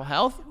or mental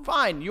health.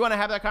 Fine, you want to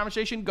have that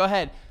conversation? Go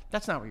ahead.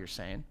 That's not what you're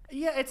saying.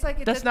 Yeah, it's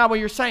like That's not what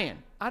you're saying.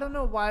 I don't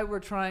know why we're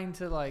trying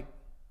to like,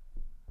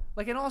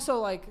 and also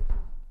like,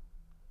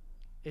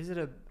 is it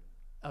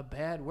a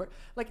bad word?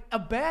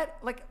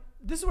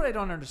 This is what I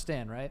don't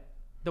understand, right?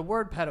 The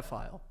word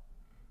pedophile.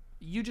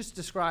 You just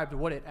described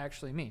what it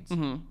actually means.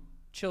 Mm-hmm.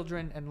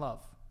 Children and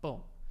love.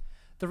 Boom.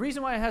 The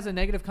reason why it has a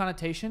negative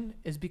connotation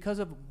is because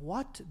of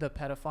what the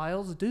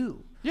pedophiles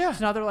do. Yeah.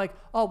 So now they're like,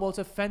 oh, well, it's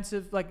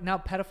offensive. Like, now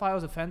pedophile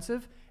is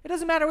offensive. It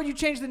doesn't matter what you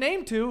change the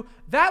name to.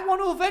 That one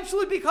will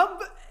eventually become,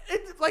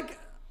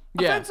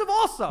 offensive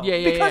also.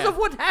 Because of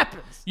what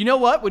happens. You know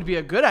what would be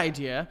a good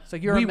idea? It's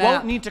like you're we a map.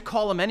 won't need to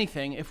call them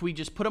anything if we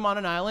just put them on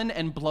an island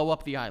and blow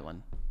up the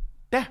island.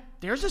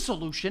 There's a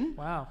solution.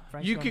 Wow.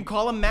 Frank's You going- can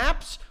call them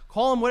maps,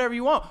 call them whatever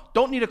you want.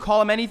 Don't need to call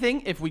them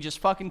anything if we just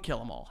fucking kill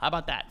them all. How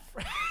about that?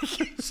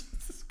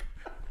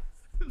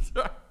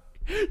 Sorry.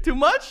 Too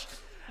much?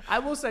 I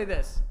will say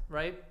this,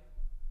 right?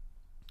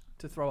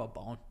 To throw a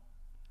bone.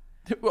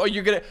 Well,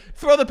 you're going to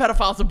throw the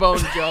pedophiles a bone,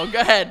 Joe. Go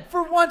ahead.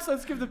 For once,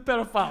 let's give the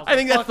pedophiles I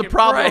think a that's the fucking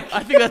problem. break.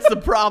 I think that's the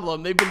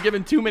problem. They've been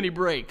given too many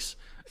breaks.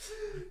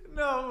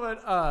 No,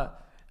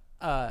 but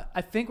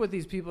I think what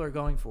these people are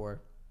going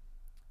for,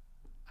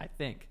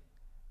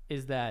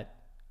 is that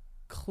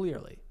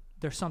clearly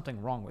there's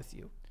something wrong with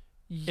you.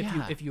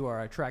 Yeah. If you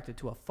are attracted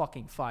to a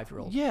fucking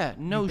 5-year-old. Yeah,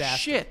 no You bastard.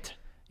 shit.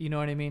 You know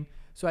what I mean?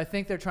 So I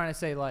think they're trying to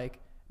say, like,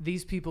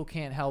 these people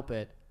can't help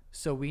it,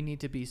 so we need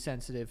to be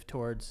sensitive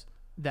towards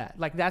that.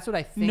 Like, that's what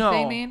I think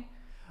they mean.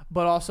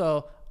 But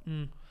also,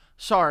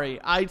 Sorry,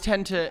 I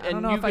tend to. I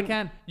don't know if I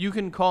can. You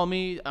can call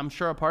me. I'm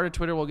sure a part of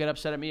Twitter will get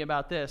upset at me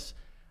about this.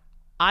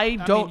 I I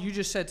don't. mean, you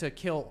just said to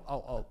kill.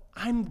 Oh,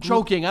 I'm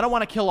joking. I don't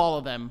want to kill all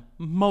of them.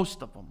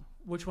 Most of them.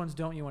 which ones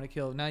don't you want to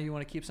kill? Now you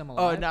want to keep some Oh,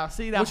 alive? now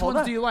see that. Which hold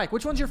ones on. do you like?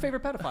 Which one's your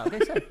favorite pedophile? Okay,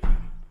 say.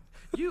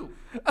 You.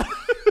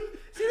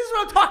 See, this is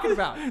what I'm talking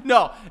about.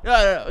 No.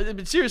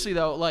 But seriously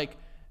though, like,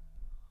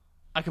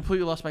 I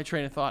completely lost my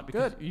train of thought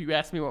because Good. you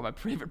asked me what my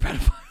favorite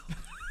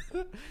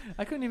pedophile.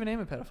 I couldn't even name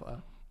a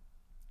pedophile.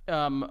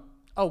 Um.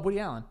 Oh, Woody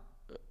Allen.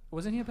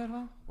 Wasn't he a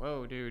pedophile?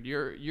 Whoa, dude,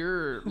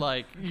 you're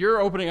like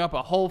you're opening up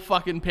a whole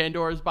fucking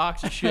Pandora's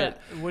box of shit.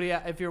 Woody,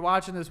 if you're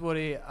watching this,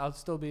 Woody, I'll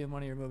still be in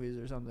one of your movies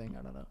or something.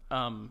 I don't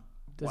know.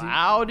 Does he-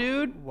 Wow,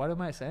 dude. What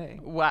am I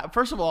saying? Wow.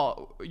 First of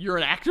all, you're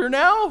an actor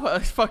now.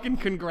 Fucking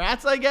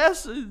congrats, I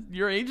guess.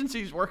 Your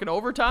agency's working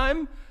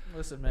overtime.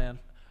 Listen, man.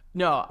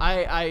 No,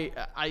 I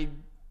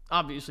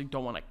obviously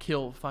don't want to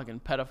kill fucking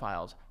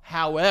pedophiles.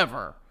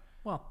 However,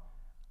 Well,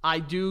 I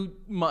do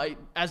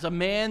as a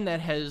man that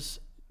has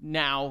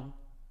now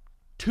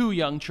 2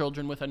 young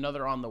children with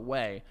another on the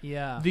way.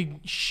 yeah. The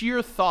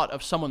sheer thought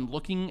of someone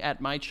looking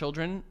at my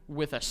children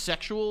with a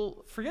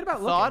sexual Forget about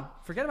thought looking.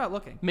 Forget about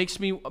looking. makes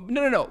me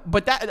no.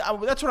 But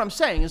that's what I'm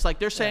saying is like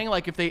they're saying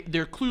like if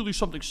they're clearly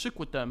something sick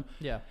with them.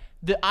 Yeah.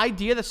 The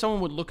idea that someone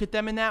would look at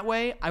them in that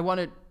way, I want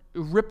to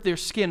rip their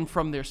skin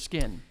from their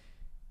skin.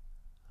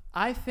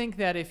 I think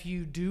that if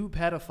you do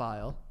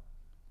pedophile,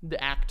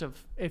 The act of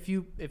if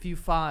you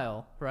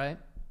file, right?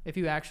 If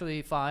you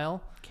actually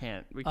file.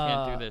 we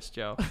can't do this,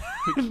 Joe.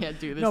 We can't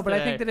do this. No, but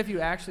today. I think that if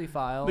you actually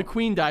file. The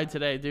Queen died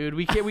today, dude.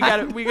 We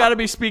gotta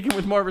be speaking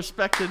with more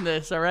respect than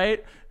this, all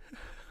right?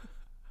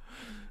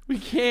 We I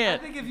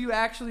can't. think if you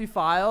actually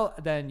file,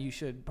 then you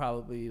should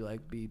probably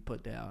like be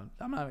put down.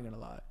 I'm not even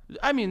gonna lie.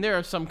 I mean, there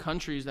are some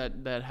countries that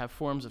have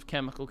forms of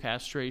chemical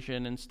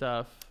castration and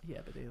stuff. Yeah,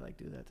 but they like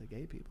do that to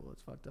gay people.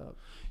 It's fucked up.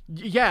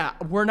 Yeah,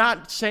 we're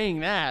not saying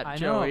that, I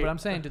Joey. know, but I'm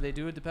saying, do they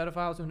do it to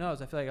pedophiles? Who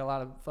knows? I feel like a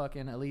lot of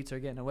fucking elites are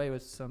getting away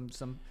with some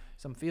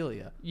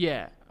philia.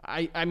 Yeah,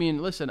 I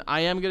mean, listen,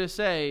 I am gonna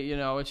say,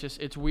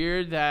 it's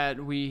weird that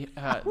we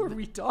What are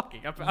we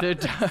talking about?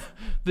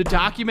 the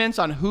documents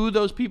on who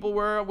those people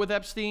were with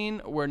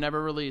Epstein were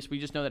never released. We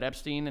just know that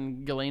Epstein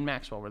and Ghislaine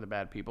Maxwell were the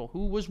bad people.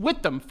 Who was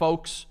with them,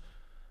 folks?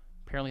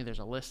 Apparently, there's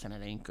a list and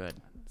it ain't good.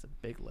 It's a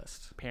big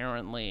list.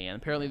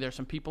 Apparently there's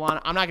some people on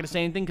it. I'm not gonna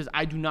say anything because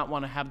I do not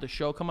want to have the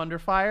show come under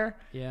fire.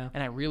 Yeah.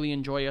 And I really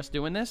enjoy us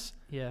doing this.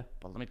 Yeah.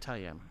 But let me tell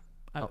you,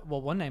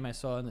 Well, one name I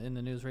saw in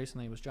the news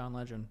recently was John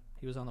Legend.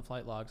 He was on the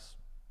flight logs.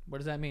 What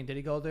does that mean? Did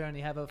he go there and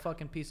he have a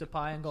fucking piece of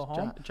pie and go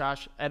home?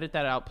 Josh, edit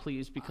that out,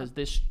 please, because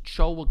this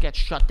show will get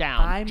shut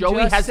down. I'm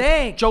just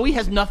saying. Joey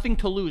has nothing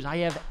to lose. I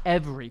have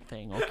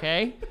everything,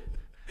 okay?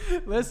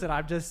 Listen,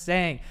 I'm just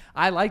saying.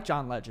 I like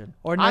John Legend.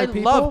 Ordinary I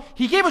People. love.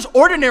 He gave us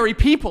Ordinary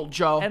People,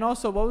 Joe. And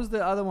also, what was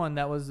the other one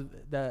that was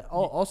that?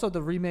 Oh, also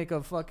the remake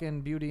of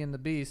fucking Beauty and the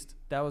Beast.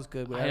 That was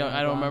good. with I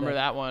Ariana don't remember Grande.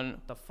 that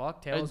one. The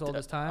fuck, Tales Old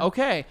as Time.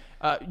 Okay,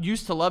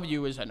 Used to Love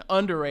You is an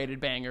underrated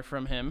banger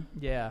from him.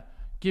 Yeah.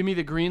 Give Me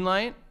the Green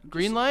Light.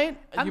 Green Light?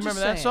 Do you I'm remember just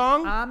that saying,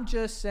 song? I'm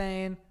just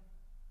saying.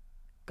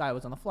 Guy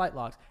was on the flight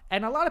logs,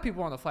 and a lot of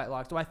people are on the flight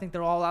logs. Do I think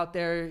they're all out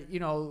there,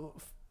 doing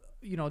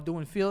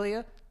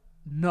philia?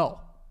 No.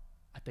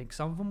 I think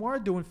some of them were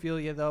doing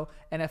philia though.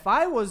 And if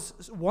I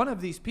was one of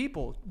these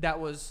people that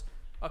was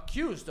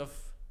accused of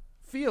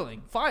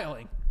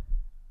filing,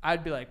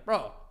 I'd be like,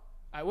 bro,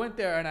 I went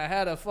there and I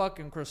had a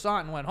fucking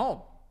croissant and went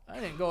home. I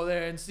didn't go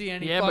there and see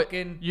any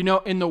fucking.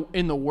 But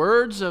in the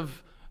words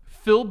of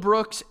Phil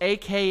Brooks,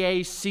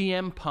 a.k.a.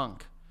 CM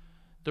Punk.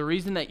 The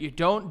reason that you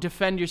don't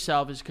defend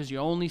yourself is because you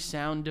only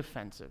sound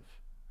defensive.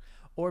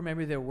 Or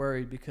maybe they're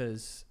worried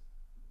because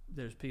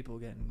there's people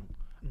getting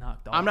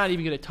knocked off. I'm not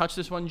even going to touch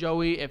this one,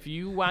 Joey. If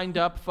you wind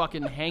up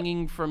fucking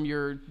hanging from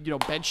your,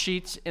 bed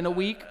sheets in a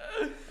week,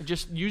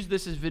 just use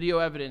this as video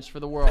evidence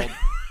for the world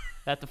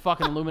that the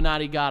fucking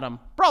Illuminati got him.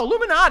 Bro,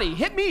 Illuminati,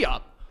 hit me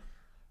up.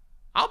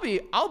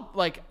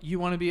 You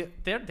want to be?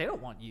 They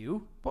don't want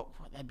you. Well,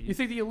 that'd be, You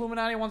think the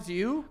Illuminati wants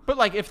you? but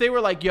like, if they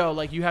were like, yo,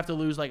 like you have to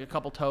lose like a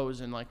couple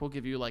toes and like we'll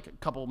give you like a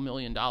couple $1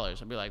 million,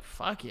 I'd be like,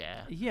 fuck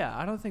yeah. Yeah,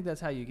 I don't think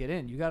that's how you get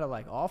in. You gotta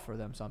like offer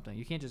them something.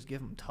 You can't just give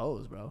them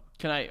toes, bro.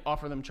 Can I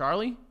offer them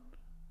Charlie?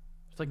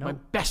 It's like my No.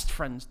 best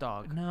friend's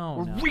dog. No,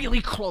 We're no.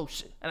 really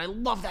close, and I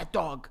love that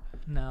dog.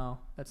 No,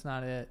 that's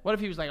not it. What if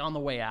he was like on the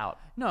way out?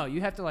 No, you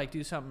have to like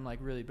do something like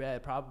really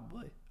bad.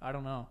 Probably. I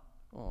don't know.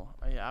 Oh,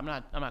 yeah, I'm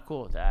not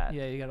cool with that.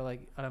 Yeah, you gotta like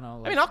I don't know.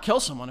 Like, I mean, I'll kill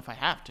someone if I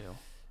have to.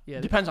 yeah,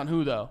 Depends on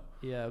who, though.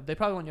 yeah. They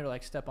probably want you to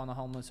like step on the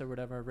homeless or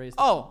whatever. Raise.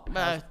 The, Oh,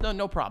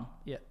 no problem.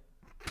 yeah.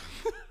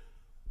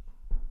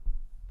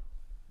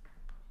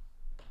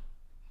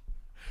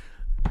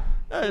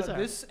 It's Look,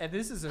 all right.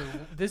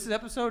 this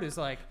episode is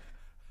like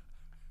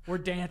we're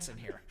dancing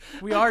here.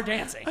 We are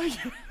dancing.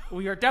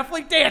 We are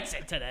definitely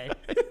dancing today.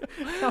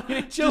 I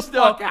mean, Just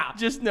fuck know, out.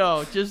 just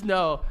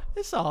know,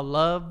 it's all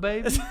love,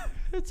 baby.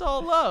 It's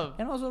all love.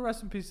 And also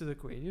rest in peace to the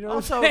queen. You know what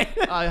Also, I'm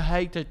saying? I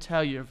hate to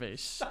tell you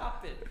this.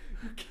 Stop it.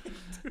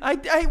 You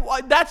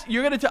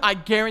can't do I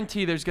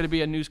guarantee there's gonna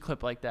be a news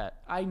clip like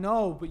that, I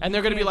know, but and you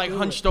they're gonna be can't like do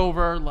hunched it.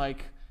 over,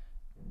 like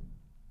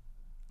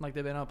Like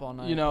they've been up all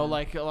night.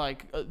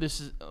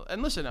 this is.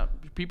 And listen,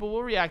 people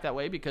will react that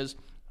way because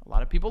a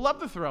lot of people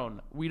love the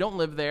throne. We don't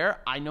live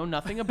there. I know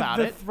nothing about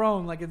the it.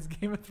 throne, like it's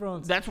Game of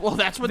Thrones. That's what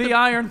the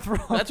Iron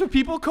Throne. That's what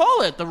people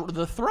call it.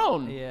 The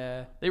throne.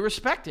 Yeah. They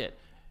respect it.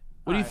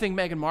 What do you Alright. think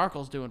Meghan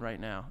Markle's doing right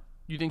now?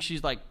 You think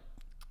she's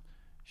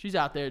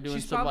out there doing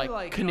She's some probably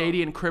like like,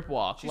 Canadian crip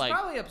walk? She's Like,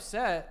 probably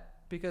upset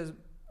because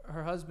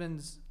her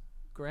husband's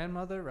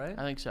grandmother, right,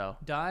 I think so.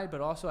 died,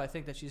 but also I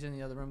think that she's in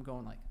the other room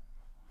going like,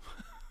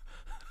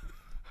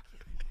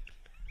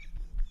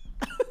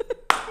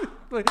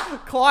 like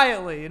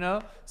quietly,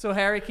 so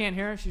Harry can't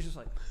hear her. She's just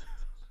like,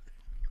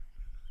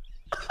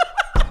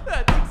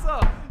 I think so.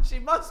 She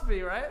must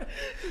be, right?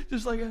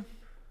 Just like a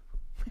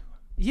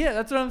Yeah,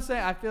 that's what I'm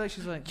saying. I feel like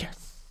she's like,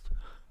 yes.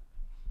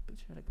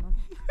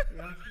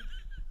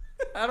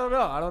 I don't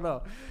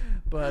know,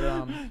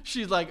 but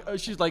She's like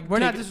we're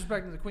not taking-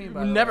 disrespecting the queen.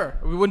 By the way. Never.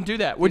 We wouldn't do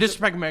that. We're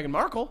disrespecting Meghan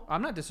Markle.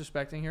 I'm not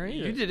disrespecting her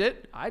either. You did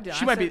it. I did.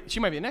 She might be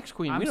the next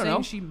queen. I'm We don't saying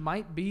know. she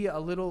might be a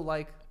little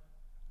like.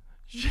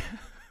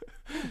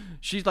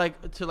 She's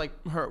like to like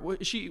her.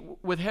 She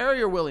with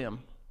Harry or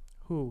William?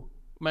 Who?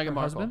 Meghan Her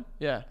Markle. husband?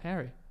 Yeah,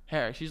 Harry.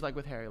 Harry. She's like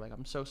with Harry. Like,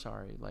 I'm so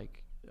sorry.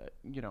 Like,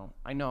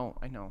 I know.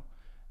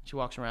 She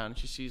walks around and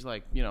she sees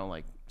like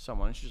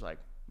someone and she's like,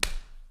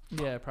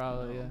 Yeah,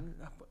 probably.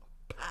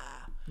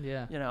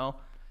 Yeah. Yeah.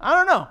 I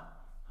don't know.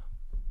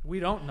 We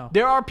don't know.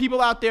 There are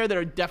people out there that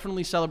are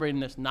definitely celebrating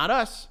this, not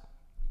us,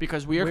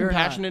 because we are We're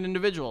compassionate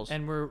individuals.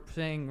 And we're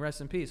saying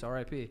rest in peace,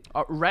 R.I.P.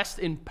 Rest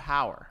in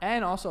power.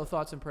 And also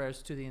thoughts and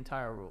prayers to the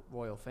entire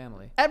royal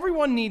family.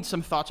 Everyone needs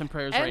some thoughts and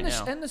prayers And right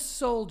now. And the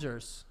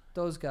soldiers,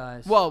 those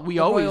guys. Well, the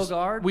Royal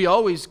Guard. we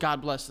always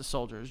God bless the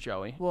soldiers,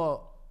 Joey,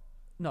 Well,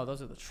 no,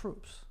 those are the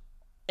troops.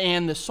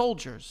 and the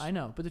soldiers. I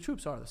know, but the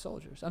troops are the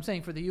soldiers. I'm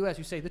saying for the U.S.,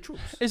 you say the troops.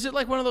 Is it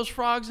like one of those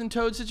frogs and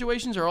toad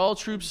situations? Are all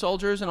troops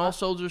soldiers and all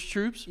soldiers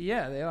troops?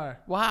 Yeah, they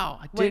are. Wow,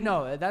 I Wait, didn't.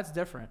 no, that's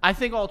different. I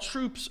think all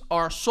troops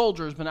are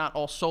soldiers, but not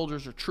all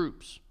soldiers are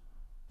troops.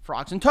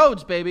 Frogs and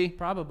toads, baby.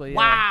 Probably. Yeah.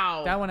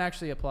 Wow. That one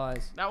actually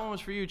applies. That one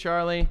was for you,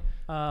 Charlie.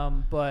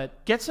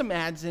 But Get some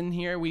ads in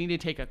here. We need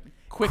to take a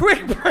quick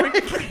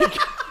break.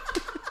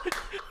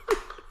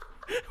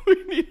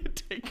 We need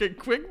to take a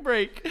quick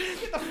break.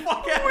 Get the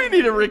fuck out. We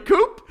need to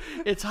recoup.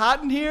 It's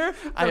hot in here.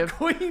 I have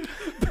Queen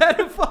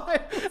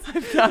pedophile.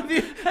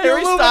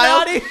 Harry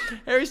Styles.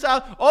 Harry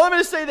Styles. All I'm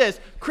going to say this: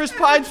 Chris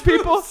Pine's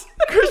people.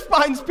 Chris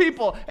Pine's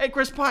people. Hey,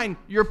 Chris Pine,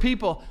 your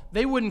people.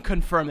 They wouldn't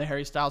confirm that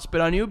Harry Styles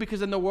spit on you because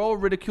then the world will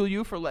ridicule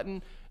you for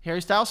letting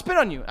Harry Styles spit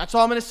on you. That's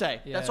all I'm going to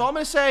say. Yeah. That's all I'm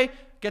going to say.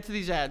 Get to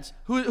these ads.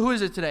 Who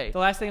is it today? The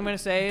last thing I'm going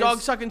to say is Dog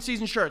sucking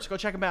season shirts. Go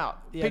check them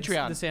out. yeah,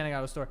 Patreon. the Santa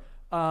Gato store.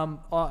 I'm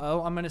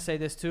going to say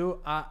this too.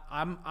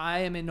 I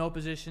am in no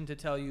position to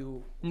tell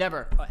you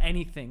Never.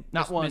 anything,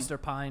 Not one.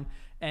 Mr. Pine.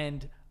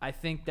 And I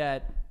think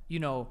that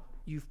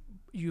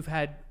you've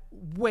had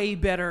way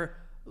better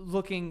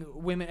looking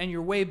women, and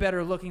you're way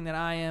better looking than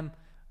I am.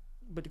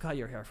 But cut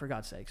your hair, for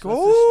God's sakes.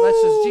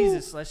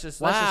 Let's just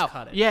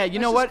cut it. Yeah, you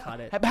know Let's what?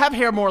 just cut it. Have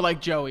hair more like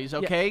Joey's, Yeah,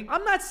 okay?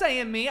 I'm not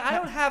saying me. I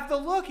don't have the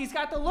look. He's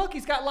got the look.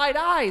 He's got light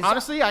eyes.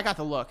 Honestly, I got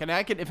the look, and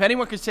if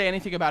anyone could say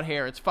anything about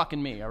hair, it's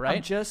fucking me. All right.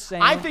 I'm just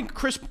saying. I think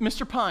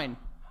Mr. Pine,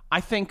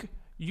 I think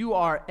you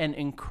are an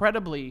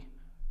incredibly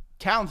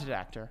talented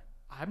actor.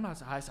 I'm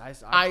not.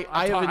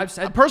 I've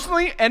said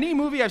personally, any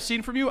movie I've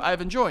seen from you,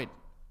 I've enjoyed.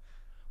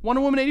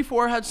 Wonder Woman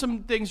 84 had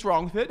some things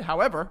wrong with it.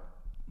 However,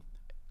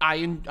 I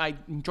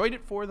enjoyed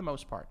it for the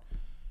most part.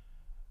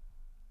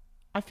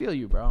 I feel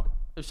you, bro.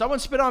 If someone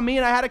spit on me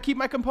and I had to keep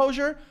my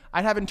composure,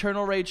 I'd have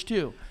internal rage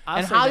too.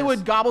 And say Hollywood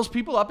this. gobbles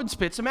people up and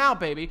spits them out,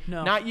 baby.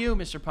 No. Not you,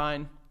 Mr.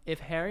 Pine.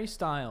 If Harry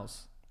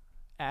Styles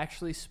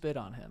actually spit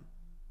on him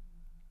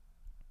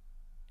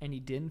and he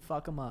didn't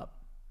fuck him up,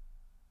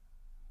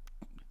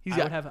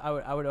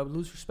 I would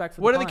lose respect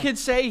for What the do the Pine.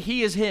 kids say?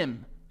 He is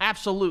him.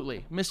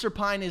 Absolutely. Mr.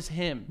 Pine is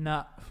him.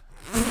 Nah.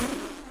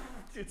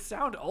 It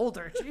sound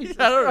older. Jesus.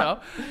 I don't know.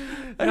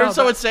 I No, heard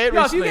someone but- say it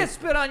yo, recently. if you get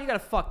spit on, you gotta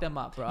fuck them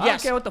up, bro. I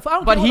Yes, don't care what the fuck. I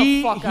don't but care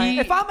he- what the fuck he-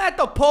 If I'm at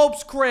the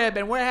Pope's crib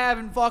and we're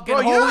having fucking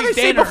Bro, you know how holy they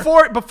say dinner,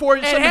 before and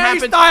something Harry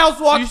happens, Styles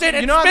walks in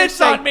and you know how they spits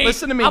say, on me,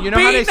 listen to me. I'm You know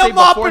how they beating say him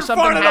up before in front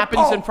something of the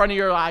happens in Pope. front of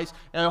your eyes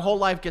and your whole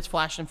life gets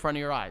flashed in front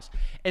of your eyes.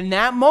 In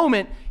that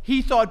moment,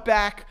 he thought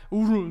back.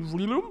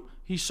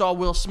 He saw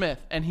Will Smith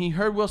and he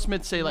heard Will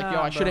Smith say like, Nah, "Yo,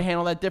 I bro. should have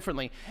handled that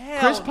differently." Hell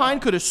Chris no. Pine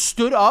could have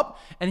stood up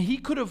and he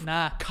could have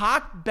Nah.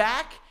 cocked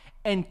back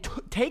and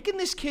taken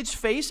this kid's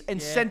face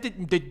and sent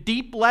it the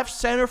deep left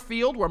center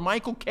field where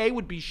Michael K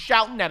would be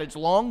shouting that it's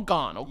long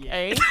gone,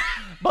 okay?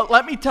 But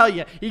let me tell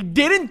you, he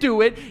didn't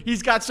do it.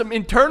 He's got some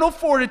internal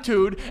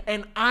fortitude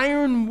and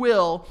iron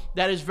will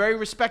that is very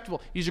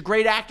respectable. He's a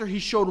great actor. He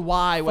showed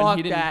why when Fuck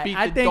he didn't that. beat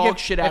I the think dog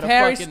if, shit if out of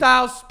Harry fucking...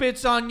 Styles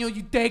spits on you,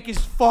 you take his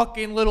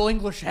fucking little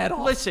English head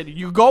off. Listen,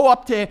 you go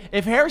up to...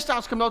 If Harry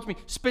Styles comes up to me,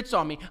 spits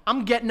on me,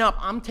 I'm getting up.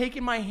 I'm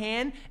taking my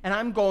hand and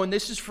I'm going,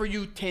 "This is for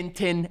you,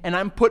 Tintin." And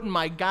I'm putting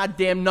my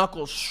goddamn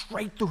knuckles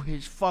straight through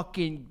his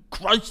fucking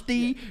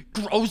crusty,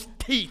 gross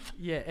teeth.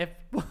 Yeah,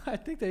 I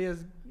think that he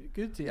has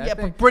good teeth. Yeah,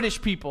 but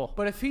British people.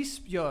 But if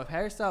if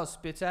Harry Styles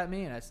spits at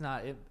me and it's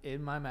not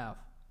in my mouth,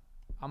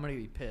 I'm gonna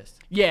be pissed.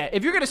 Yeah,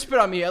 if you're gonna spit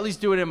on me, at least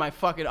do it in my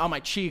fucking on my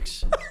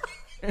cheeks,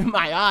 in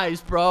my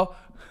eyes, bro.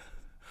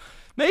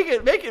 Make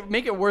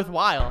it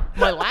worthwhile.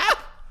 My lap?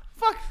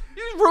 Fuck,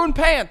 you ruined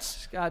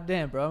pants. God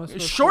damn, bro.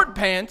 Short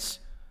pants.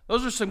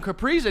 Those are some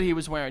capris that he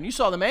was wearing. You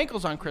saw them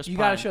ankles on Chris You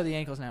Pine. gotta show the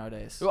ankles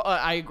nowadays. Well,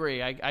 I agree.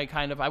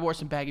 I wore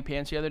some baggy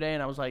pants the other day,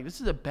 and I was like,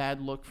 this is a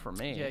bad look for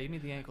me. Yeah, you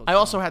need the ankles. I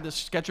also had the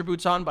Skechers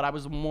boots on, but I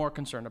was more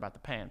concerned about the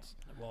pants.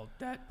 Well,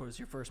 that was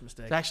your first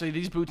mistake. Actually,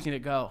 these boots need to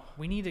go.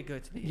 We need to go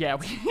to the Yeah,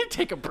 we need to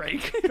take a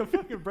break. take a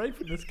fucking break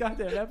from this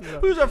goddamn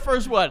episode. Who's our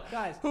first one?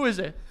 Guys. Who is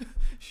it?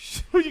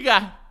 Who you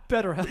got?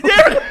 BetterHelp.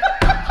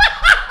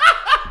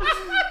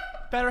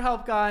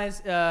 BetterHelp,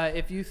 guys.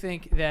 If you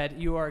think that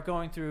you are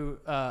going through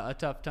a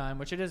tough time,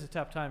 which it is a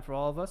tough time for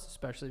all of us,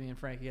 especially me and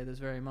Frankie at this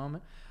very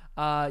moment,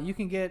 you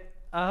can get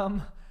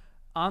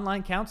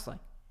online counseling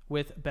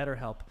with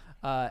BetterHelp.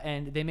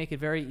 And they make it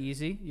very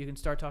easy. You can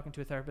start talking to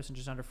a therapist in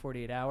just under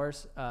 48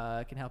 hours.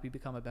 It can help you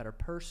become a better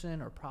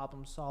person or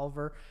problem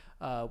solver,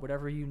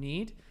 whatever you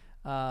need.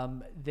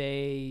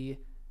 They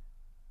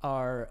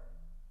are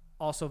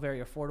also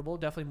very affordable,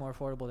 definitely more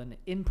affordable than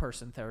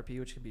in-person therapy,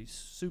 which can be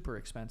super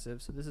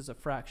expensive. So this is a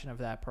fraction of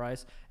that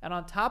price. And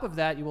on top of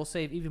that, you will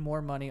save even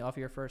more money off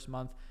your first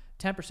month,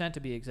 10% to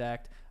be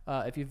exact,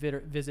 if you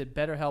visit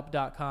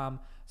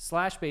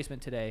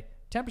betterhelp.com/basement today.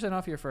 10%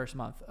 off your first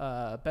month.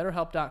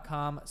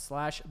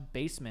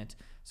 Betterhelp.com/basement.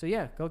 So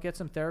yeah, go get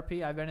some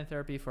therapy. I've been in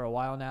therapy for a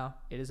while now.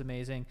 It is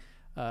amazing.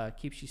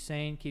 Keeps you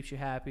sane, keeps you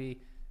happy.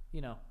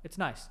 You know, it's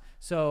nice.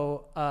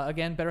 So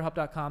again,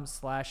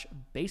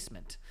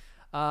 betterhelp.com/basement.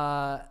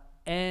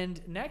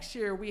 And next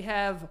year we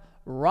have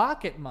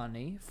Rocket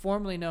Money,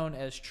 formerly known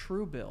as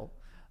Truebill.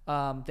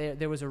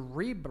 There was a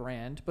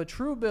rebrand, but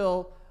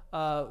Truebill,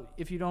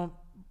 if you don't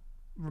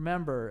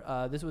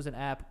remember, this was an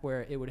app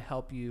where it would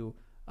help you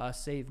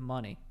save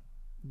money.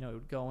 You know, it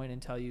would go in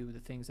and tell you the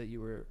things that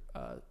you were,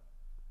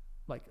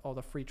 like all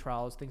the free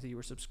trials, things that you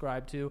were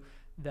subscribed to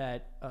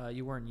that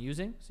you weren't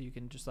using. So you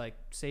can just like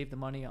save the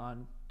money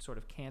on sort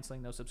of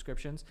canceling those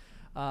subscriptions.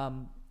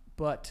 So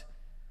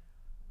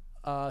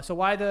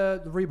why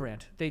the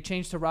rebrand? They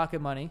changed to Rocket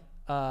Money.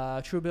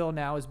 Truebill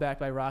now is backed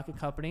by Rocket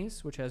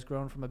Companies, which has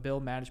grown from a bill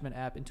management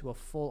app into a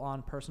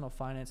full-on personal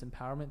finance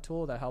empowerment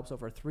tool that helps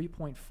over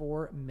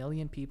 3.4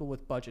 million people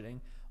with budgeting,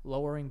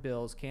 lowering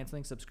bills,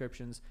 canceling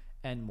subscriptions,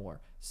 and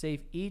more.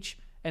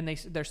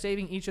 They're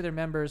saving each of their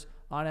members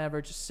on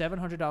average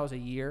 $700 a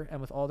year, and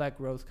with all that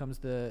growth comes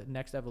the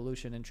next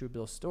evolution in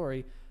Truebill's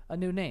story, a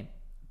new name.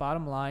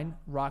 Bottom line,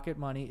 Rocket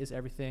Money is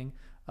everything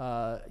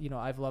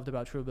I've loved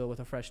about Truebill with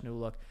a fresh new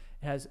look.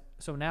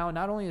 So now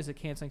not only is it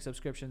canceling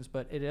subscriptions,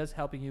 but it is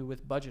helping you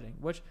with budgeting,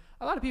 which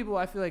a lot of people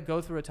I feel like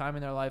go through a time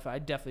in their life. I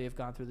definitely have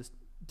gone through this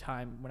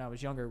time when I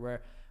was younger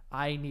where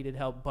I needed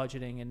help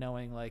budgeting and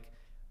knowing like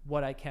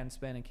what I can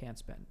spend and can't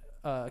spend,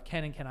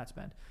 can and cannot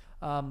spend.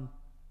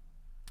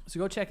 So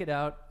go check it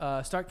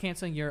out. Start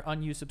canceling your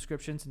unused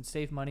subscriptions and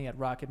save money at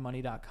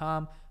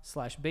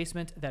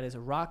rocketmoney.com/basement. That is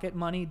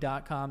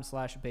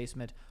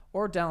rocketmoney.com/basement,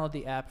 or download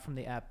the app from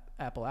the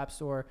Apple App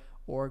Store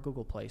or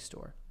Google Play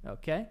Store.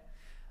 Okay?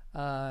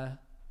 So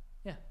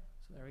there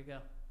we go.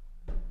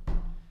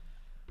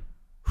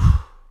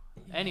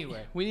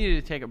 Anyway, We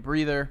needed to take a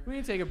breather. we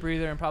need to take a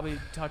breather and probably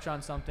touch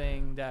on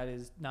something that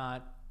is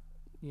not,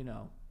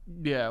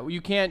 Yeah, well,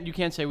 you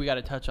can't say we got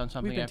to touch on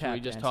something been after we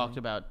tap just dancing. talked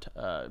about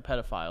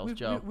pedophiles,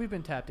 Joe. We've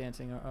been tap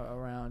dancing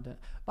around.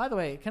 By the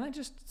way, can I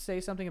just say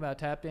something about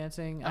tap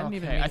dancing? I didn't Okay,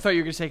 even mean I thought you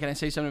were gonna say, "Can I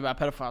say something about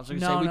pedophiles?" I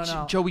was gonna say,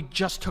 No. Joe, we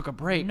just took a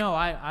break. No,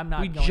 I'm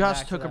not. we going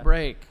just back took to a that.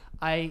 break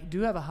I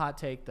do have a hot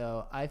take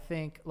though. I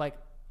think like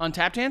on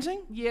tap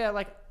dancing. yeah,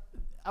 like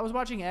I was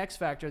watching X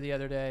Factor the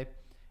other day,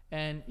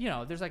 and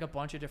there's like a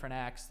bunch of different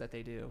acts that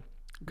they do.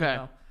 Okay.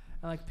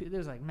 And like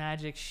there's like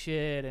magic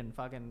shit and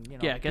fucking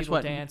Yeah, guess people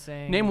what?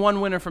 dancing. Name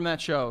one winner from that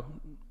show.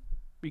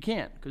 We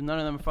can't because none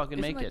of them fucking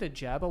Isn't make like it. the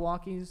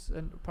Jabberwockies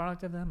a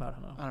product of them? I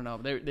don't know. I don't know.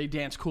 They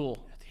dance cool.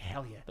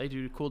 Hell yeah. They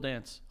do a cool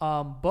dance.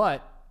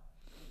 But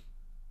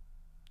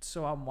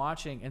so I'm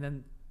watching, and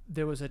then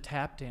there was a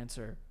tap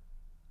dancer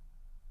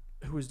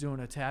who was doing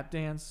a tap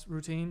dance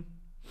routine,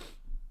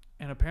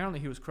 and apparently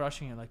he was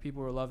crushing it. Like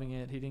people were loving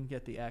it. He didn't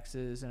get the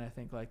X's, and I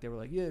think like they were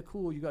like, "Yeah,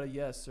 cool, you got a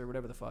yes" or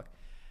whatever the fuck.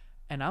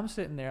 And I'm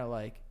sitting there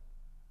like,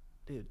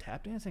 dude,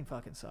 tap dancing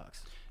fucking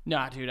sucks.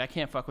 Nah, dude, I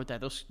can't fuck with that.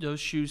 Those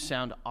shoes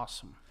sound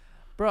awesome.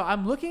 Bro,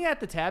 I'm looking at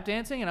the tap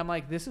dancing, and I'm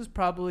like, this is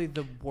probably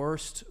the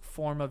worst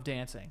form of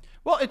dancing.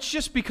 Well, it's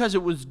just because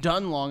it was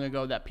done long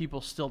ago that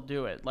people still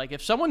do it. Like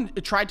if someone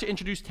tried to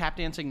introduce tap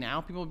dancing now,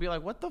 people would be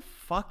like, "What the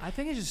fuck?" I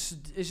think it's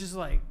just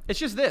like, It's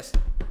just this.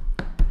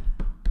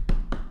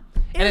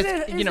 And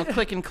it's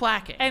click and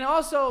clacking. and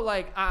also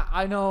like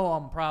I know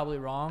I'm probably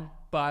wrong,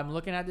 but I'm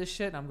looking at this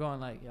shit and I'm going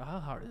like, yo, how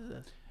hard is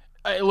this?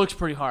 It looks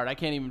pretty hard. I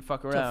can't even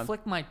fuck To around.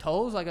 flick my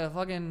toes like a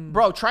fucking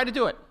Bro, try to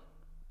do it.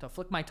 to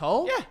flick my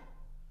toe? Yeah.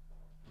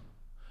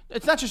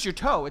 It's not just your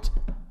toe. It's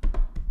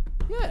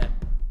Yeah.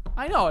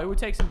 I know it would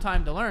take some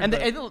time to learn. and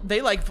but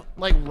they like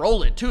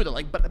roll it too. They're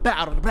like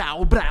bow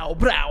bow bow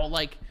bow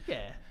like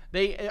yeah.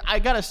 I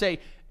gotta say.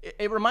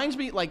 It reminds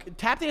me, like,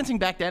 tap dancing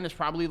back then is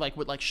probably like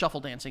what, like, shuffle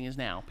dancing is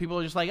now. People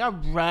are just like, all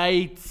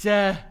right.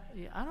 Yeah,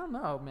 I don't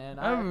know, man.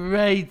 All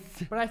right.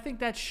 But I think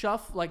that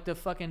like the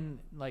fucking,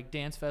 like,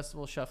 dance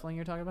festival shuffling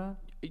you're talking about?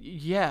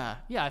 Yeah.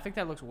 Yeah, I think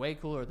that looks way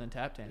cooler than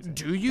tap dancing.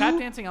 Do you? Tap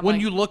dancing, I'm when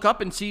like, you look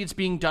up and see it's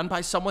being done by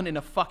someone in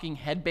a fucking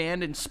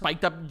headband and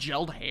spiked up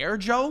gelled hair,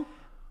 Joe?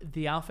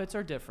 the outfits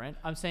are different.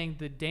 I'm saying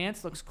the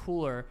dance looks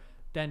cooler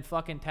than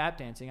fucking tap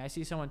dancing. I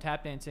see someone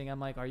tap dancing. I'm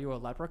like, are you a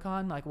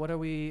leprechaun? Like, what are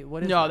we?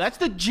 What is? No, this? that's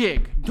the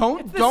jig.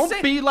 Don't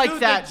same- be like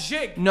dude, that. The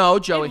jig. No,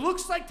 Joey. It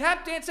looks like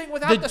tap dancing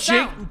without The the jig,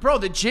 sound. bro.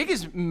 The jig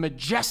is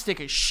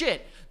majestic as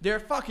shit. They're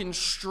fucking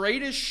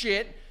straight as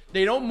shit.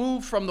 They don't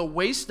move from the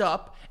waist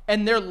up,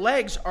 and their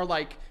legs are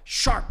like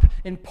sharp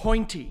and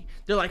pointy.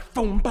 They're like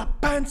boom, ba,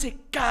 bansi,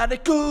 gotta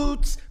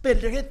goods,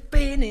 better get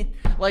spinning.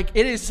 Like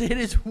it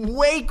is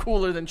way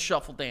cooler than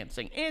shuffle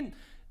dancing and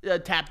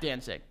tap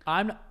dancing.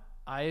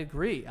 I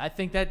agree. I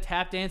think that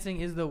tap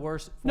dancing is the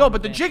worst. No,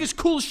 but the jig is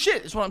cool as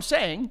shit. Is what I'm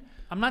saying.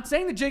 I'm not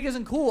saying the jig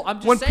isn't cool. I'm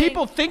just When saying.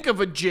 people think of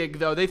a jig,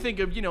 though, they think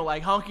of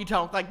like honky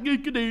tonk, like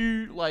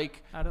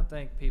like. I don't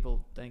think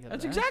people think of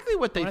That's that. exactly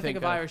what they when think I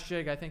think of Irish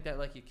jig, I think that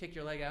like you kick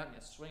your leg out and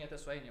you swing it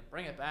this way and you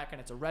bring it back and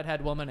it's a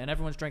redhead woman and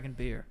everyone's drinking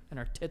beer and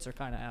her tits are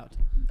kind of out.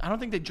 I don't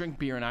think they drink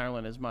beer in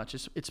Ireland as much.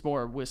 It's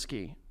more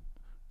whiskey,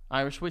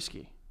 Irish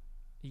whiskey.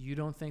 You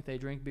don't think they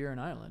drink beer in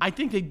Ireland? I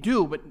think they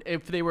do, but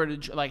if they were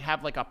to like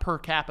have like a per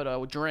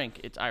capita drink,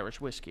 it's Irish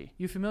whiskey.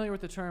 You familiar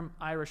with the term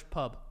Irish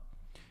pub?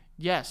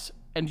 Yes,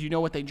 and do you know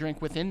what they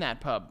drink within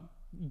that pub?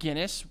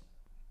 Guinness.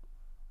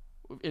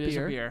 It is a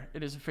Beer. beer.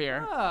 It is a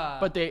beer. Ah.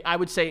 But I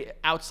would say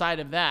outside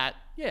of that,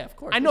 Yeah, of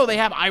course. I know they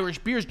have Irish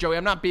beers, Joey.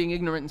 I'm not being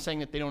ignorant and saying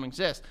that they don't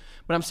exist.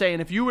 But I'm saying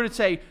if you were to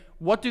say,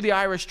 what do the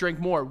Irish drink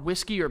more,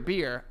 whiskey or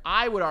beer?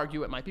 I would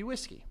argue it might be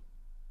whiskey.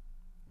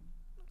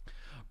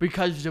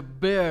 Because the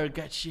beer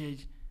gets you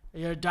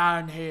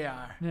down here.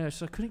 No,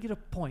 so I couldn't get a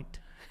point.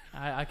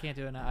 I can't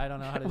do it now. I don't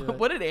know how to do it.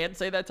 What did Ann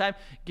say that time?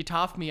 Get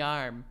off me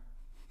arm.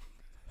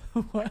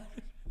 What?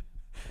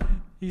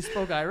 He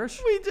spoke Irish?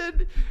 We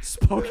did.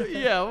 Spoke.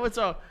 Yeah, what's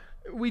up?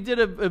 We did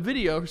a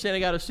video for Santa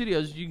Gato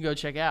Studios. You can go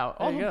check out.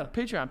 There you go.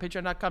 Patreon,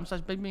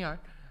 patreon.com/bigmeart.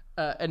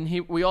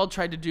 And we all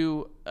tried to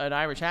do an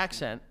Irish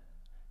accent,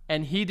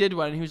 and he did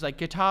one, and he was like,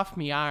 "Get off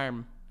me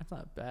arm." That's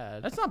not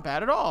bad. That's not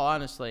bad at all,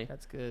 honestly.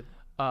 That's good.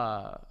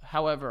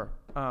 However,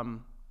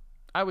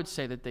 I would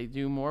say that they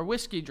do more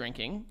whiskey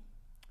drinking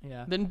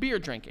Yeah. than beer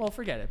drinking. Well,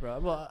 forget it, bro.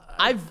 Well,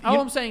 I've- all you-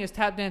 I'm saying is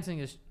tap dancing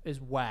is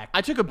whack.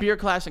 I took a beer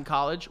class in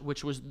college,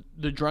 which was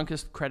the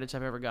drunkest credits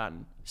I've ever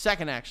gotten.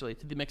 Second, actually,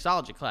 to the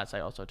mixology class I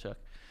also took.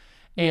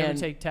 You ever And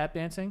take tap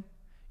dancing?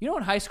 You know,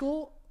 in high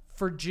school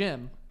for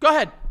gym, go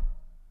ahead.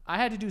 I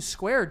had to do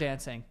square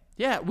dancing.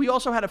 Yeah, we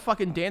also had to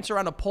fucking dance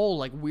around a pole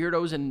like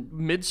weirdos in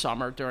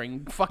Midsummer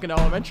during fucking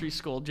elementary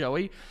school,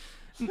 Joey.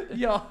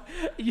 Yo,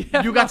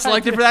 You got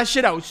selected for that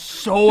shit? I was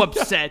so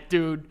upset,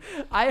 dude.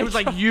 It was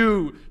like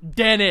you,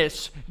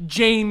 Dennis,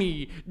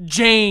 Jamie,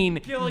 Jane,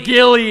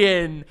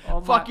 Gillian,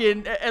 Oh my-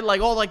 fucking, and like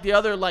all like the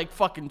other like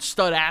fucking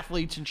stud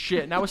athletes and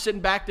shit. And I was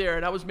sitting back there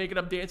and I was making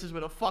up dances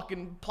with a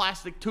fucking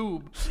plastic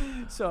tube.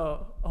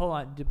 So hold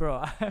on,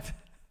 bro.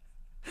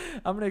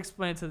 I'm gonna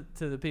explain to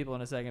the people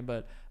in a second,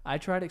 but I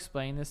tried to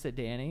explain this to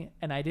Danny,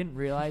 and I didn't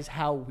realize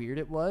how weird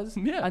it was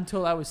Yeah.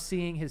 until I was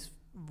seeing his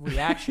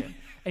reaction.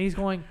 And he's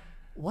going,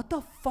 what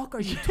the fuck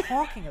are you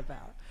talking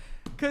about?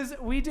 Because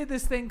we did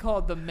this thing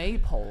called the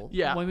maypole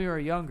when we were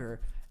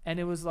younger. And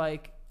it was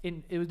like,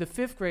 it was the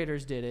 5th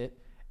graders did it.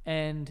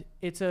 And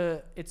it's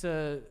a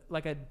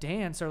like a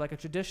dance or like a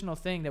traditional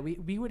thing that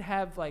we would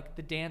have like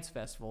the dance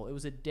festival. It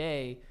was a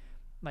day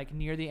like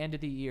near the end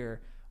of the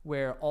year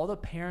where all the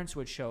parents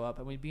would show up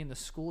and we'd be in the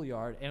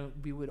schoolyard and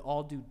we would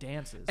all do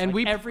dances. And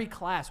like every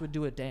class would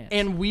do a dance.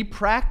 And we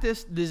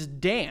practiced this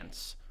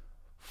dance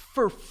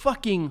for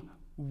fucking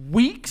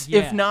weeks,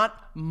 if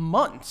not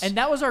months. And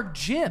that was our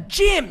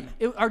gym.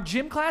 Our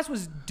gym class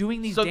was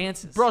doing these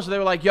dances. Bro, so they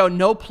were like, yo,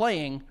 no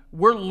playing.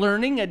 We're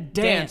learning a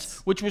dance,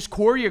 which was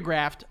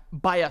choreographed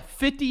by a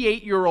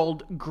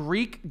 58-year-old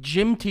Greek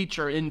gym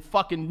teacher in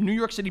fucking New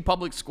York City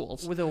public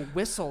schools. With a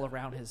whistle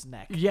around his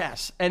neck.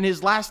 Yes, and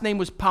his last name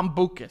was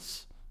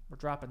Pamboukas. We're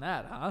dropping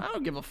that, huh? I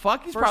don't give a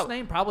fuck. His first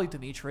name probably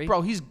Dimitri.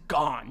 Bro, he's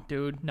gone,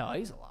 dude. No,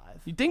 he's alive.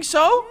 You think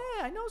so?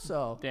 Yeah, I know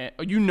so.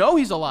 You know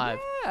he's alive.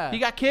 Yeah. He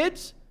got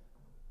kids?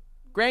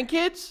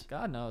 Grandkids?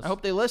 God knows. I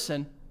hope they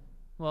listen.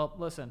 Well,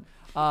 listen.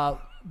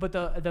 But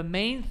the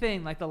main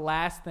thing, like the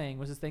last thing,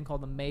 was this thing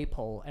called the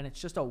maypole, and it's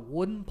just a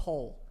wooden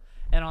pole,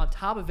 and on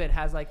top of it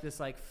has like this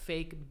like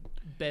fake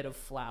bed of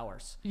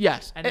flowers.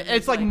 Yes, and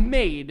it's like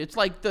made. It's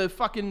like the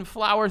fucking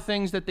flower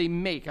things that they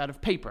make out of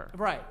paper.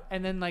 Right,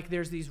 and then like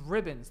there's these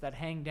ribbons that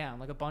hang down,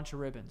 like a bunch of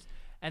ribbons,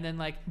 and then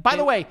like. By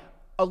the way,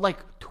 a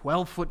like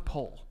 12-foot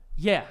pole.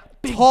 Yeah,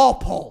 Tall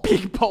pole,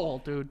 big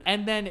pole, dude.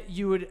 And then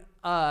you would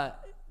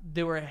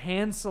there were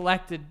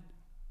hand-selected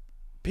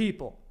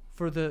people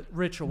for the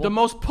ritual. The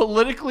most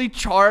politically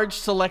charged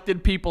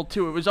selected people,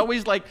 too. It was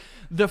always like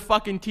the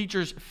fucking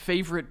teacher's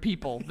favorite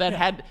people that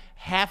had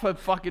half a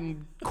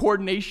fucking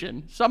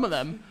coordination. Some of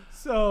them.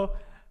 So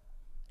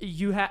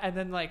you have, and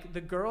then like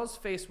the girls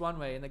face one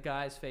way and the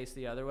guys face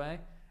the other way.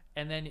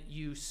 And then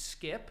you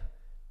skip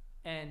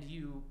and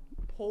you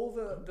pull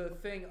the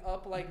thing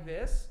up like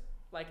this,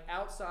 like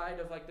outside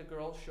of like the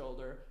girl's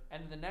shoulder.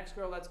 And the next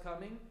girl that's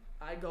coming,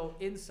 I go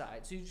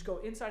inside. So you just go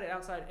inside and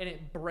outside, and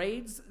it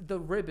braids the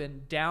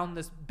ribbon down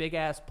this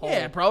big-ass pole.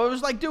 Yeah, bro. It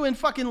was like doing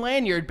fucking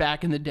lanyard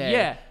back in the day.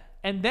 Yeah.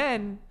 And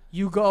then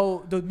you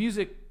go, the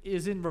music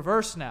is in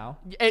reverse now.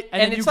 And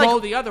then you go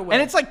the other way.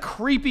 And it's like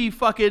creepy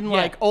fucking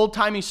like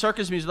old-timey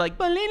circus music. Like,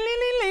 and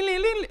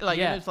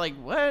it's like,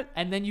 what?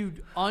 And then you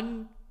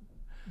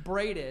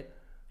unbraid it,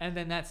 and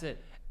then that's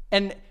it.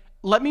 And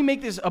let me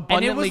make this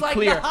abundantly like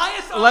clear. the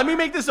highest Let me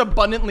make this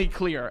abundantly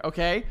clear,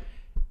 okay?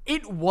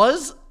 It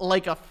was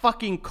like a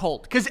fucking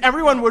cult because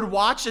everyone would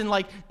watch and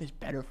like, this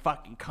better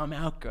fucking come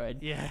out good.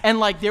 Yeah. And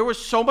like, there was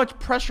so much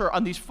pressure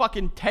on these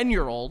fucking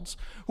 10-year-olds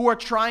who are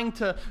trying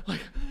to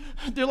like,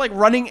 they're like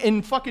running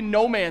in fucking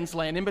no man's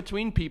land in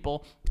between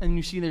people. And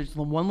you see there's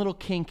one little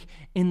kink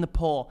in the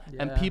pole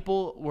and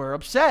people were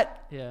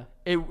upset. Yeah.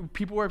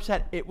 People were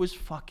upset. It was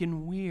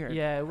fucking weird.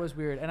 Yeah, it was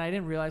weird. And I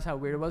didn't realize how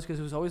weird it was because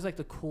it was always like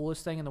the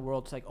coolest thing in the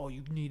world. It's like, oh,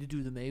 you need to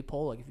do the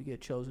maypole. Like if you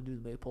get chosen to do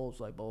the maypole, it's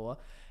like blah, blah,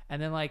 blah.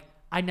 And then like,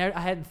 I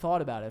hadn't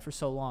thought about it for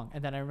so long.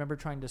 And then I remember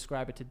trying to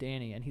describe it to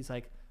Danny and he's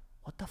like,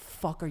 what the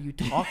fuck are you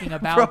talking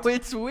about? Bro,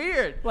 it's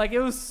weird. Like it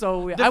was so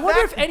weird. I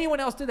wonder if anyone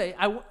else did that.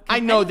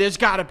 I know there's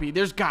gotta be.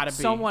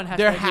 Someone has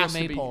there to has do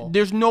a to be. maypole.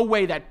 There's no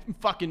way that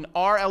fucking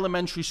our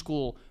elementary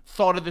school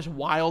thought of this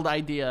wild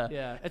idea.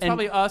 Yeah, it's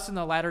probably us and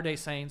the Latter-day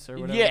Saints or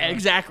whatever. Yeah,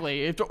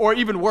 exactly. Or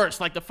even worse,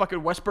 like the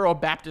fucking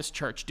Westboro Baptist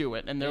Church do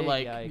it, and they're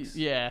like, yikes.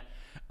 yeah,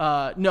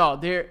 no,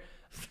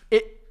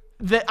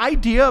 the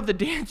idea of the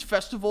dance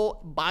festival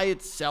by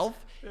itself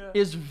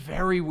is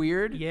very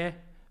weird. Yeah,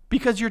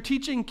 because you're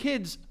teaching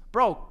kids,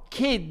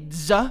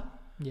 kids.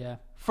 Yeah.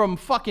 From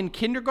fucking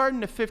kindergarten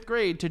to 5th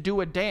grade to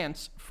do a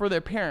dance for their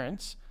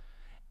parents.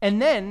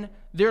 And then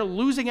they're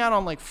losing out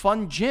on like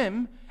fun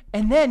gym.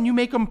 And then you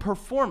make them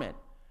perform it.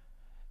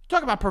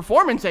 Talk about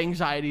performance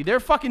anxiety. They're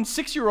fucking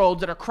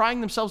 6-year-olds that are crying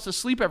themselves to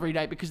sleep every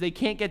night because they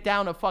can't get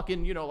down a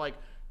fucking, like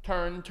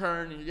turn,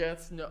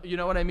 yes, no, you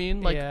know what I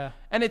mean? Like, yeah.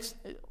 And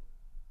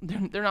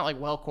they're not like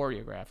well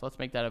choreographed. Let's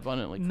make that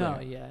abundantly clear.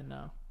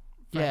 No.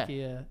 Frankie,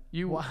 Yeah.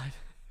 You, what?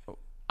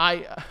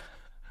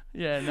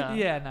 Yeah, no.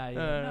 Yeah,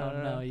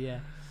 no, yeah.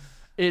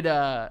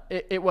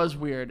 It was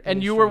weird.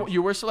 And you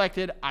were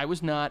selected. I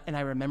was not, and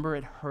I remember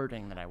it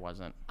hurting that I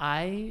wasn't.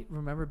 I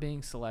remember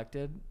being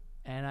selected,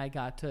 and I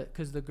got to,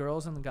 because the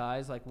girls and the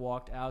guys like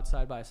walked out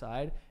side by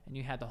side, and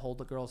you had to hold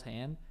the girl's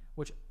hand,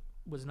 which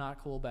was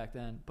not cool back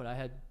then. But I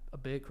had a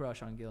big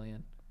crush on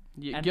Gillian.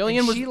 Yeah, and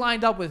Gillian was. She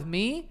lined up with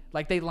me,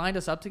 like they lined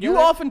us up together. You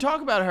often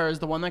talk about her as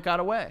the one that got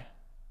away.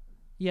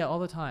 Yeah, all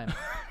the time.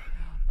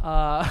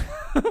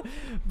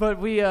 But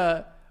we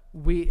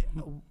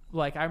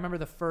like, I remember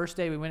the first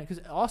day we went,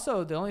 because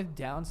also the only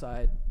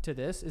downside to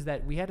this is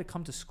that we had to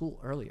come to school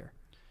earlier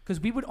because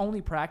we would only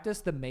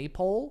practice the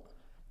maypole.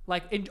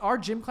 Like in our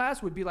gym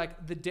class would be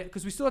like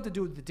because we still had to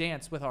do the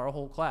dance with our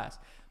whole class,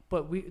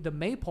 but the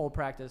maypole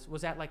practice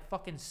was at like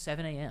fucking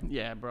 7 a.m.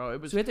 Yeah, bro.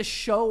 It was. So we had to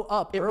show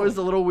up. It early. was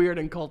a little weird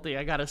and culty,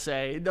 I gotta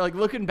say. Like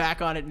looking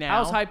back on it now. I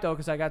was hyped though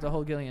because I got to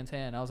hold Gillian's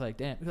hand. I was like,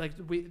 damn. Like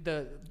And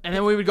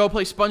then we would go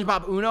play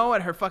SpongeBob Uno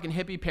at her fucking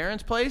hippie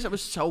parents' place. It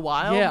was so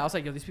wild. Yeah, I was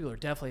like, yo, these people are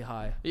definitely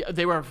high. Yeah,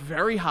 they were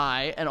very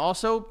high and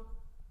also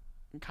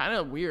kind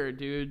of weird,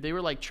 dude. They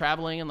were like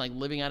traveling and like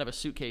living out of a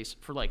suitcase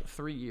for like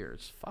 3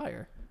 years.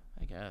 Fire.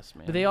 I guess,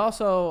 man. But they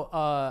also,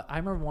 I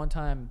remember one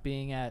time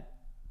being at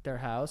their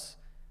house,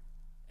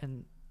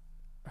 and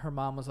her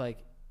mom was like,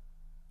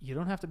 "You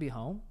don't have to be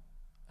home."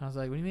 And I was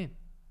like, "What do you mean?"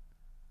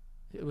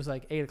 It was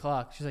like 8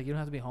 o'clock. She's like, "You don't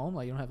have to be home?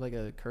 Like you don't have like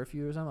a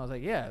curfew or something?" I was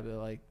like, "Yeah, but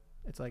like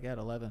it's like at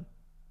 11."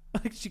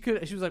 Like she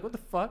was like, "What the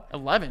fuck?"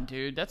 11,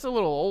 dude. That's a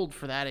little old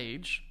for that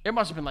age. It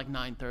must have been like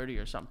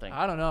 9:30 or something.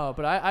 I don't know,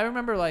 but I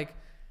remember like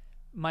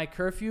my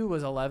curfew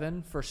was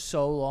 11 for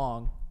so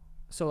long.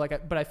 So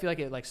like, but I feel like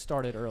it like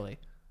started early.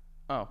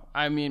 Oh,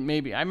 I mean,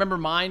 maybe. I remember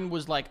mine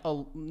was like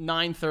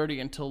 9:30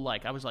 until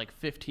like I was like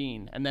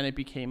 15, and then it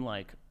became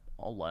like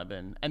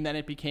 11, and then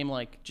it became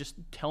like just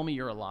tell me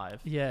you're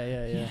alive.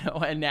 Yeah. You know?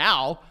 And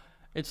now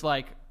it's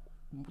like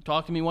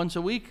talk to me once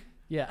a week.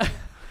 Yeah.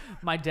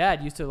 My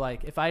dad used to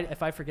like if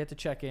I forget to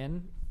check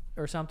in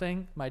or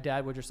something, my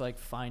dad would just like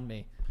find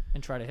me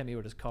and try to hit me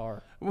with his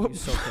car. He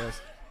was so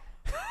pissed.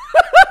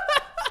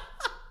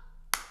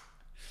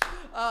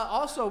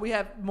 Also, we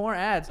have more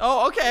ads.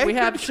 Oh, okay. We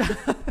have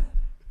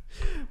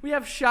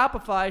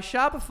Shopify.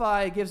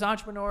 Shopify gives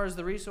entrepreneurs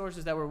the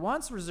resources that were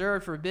once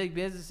reserved for big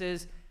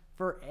businesses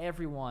for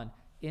everyone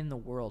in the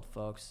world,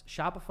 folks.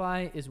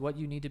 Shopify is what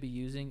you need to be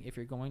using if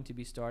you're going to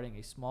be starting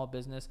a small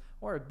business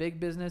or a big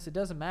business. It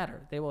doesn't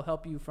matter. They will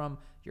help you from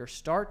your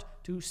start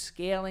to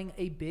scaling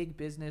a big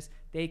business.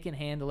 They can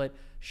handle it.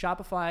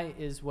 Shopify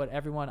is what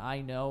everyone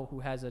I know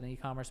who has an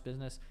e-commerce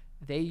business,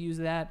 they use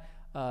that.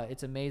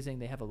 It's amazing.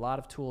 They have a lot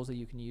of tools that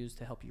you can use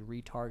to help you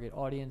retarget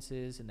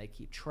audiences, and they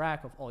keep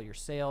track of all your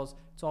sales.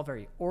 It's all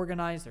very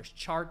organized. There's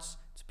charts.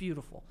 It's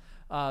beautiful.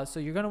 So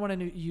you're going to want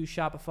to use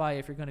Shopify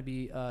if you're going to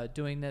be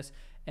doing this.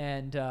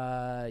 And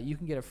you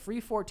can get a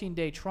free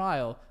 14-day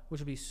trial,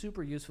 which will be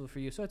super useful for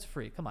you. So it's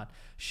free. Come on.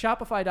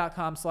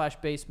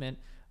 Shopify.com/basement,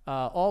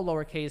 all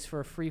lowercase,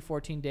 for a free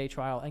 14-day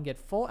trial and get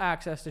full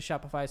access to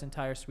Shopify's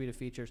entire suite of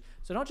features.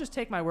 So don't just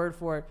take my word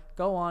for it.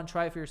 Go on,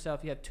 try it for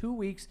yourself. You have 2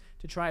 weeks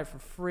to try it for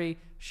free.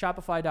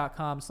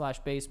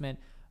 Shopify.com/basement.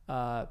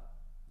 So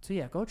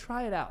yeah, go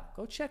try it out.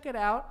 Go check it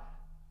out.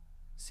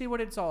 See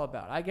what it's all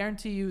about. I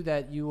guarantee you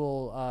that you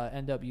will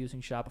end up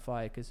using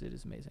Shopify because it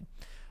is amazing.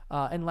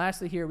 And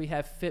lastly, here we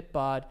have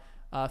Fitbod.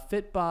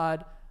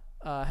 Fitbod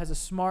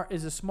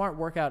is a smart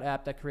workout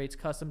app that creates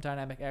custom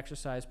dynamic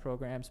exercise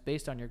programs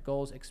based on your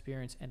goals,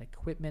 experience, and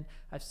equipment.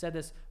 I've said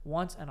this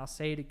once, and I'll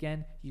say it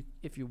again.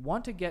 If you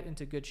want to get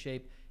into good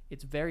shape,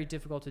 it's very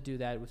difficult to do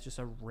that with just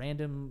a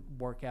random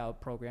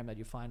workout program that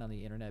you find on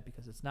the internet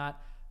because it's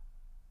not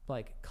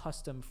like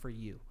custom for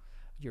you.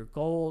 Your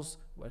goals,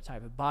 what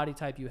type of body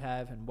type you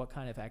have, and what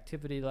kind of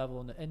activity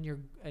level,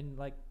 and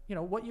like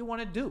what you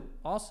want to do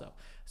also.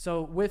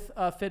 So with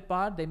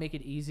Fitbod, they make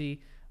it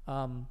easy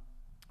for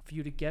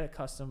you to get a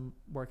custom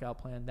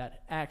workout plan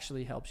that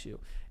actually helps you,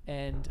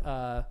 and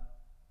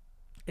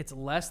it's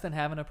less than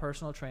having a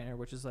personal trainer,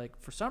 which is like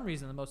for some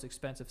reason the most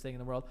expensive thing in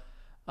the world.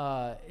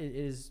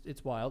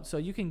 It's wild. So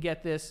you can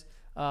get this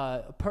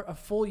a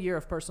full year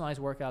of personalized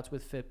workouts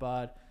with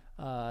Fitbod.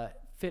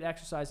 Fit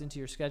exercise into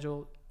your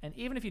schedule. And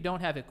even if you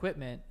don't have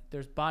equipment,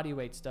 there's body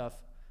weight stuff.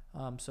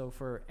 So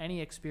for any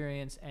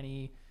experience,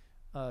 any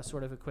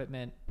sort of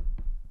equipment,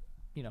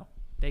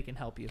 they can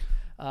help you.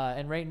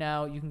 And right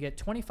now, you can get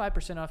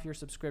 25% off your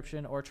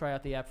subscription or try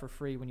out the app for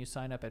free when you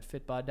sign up at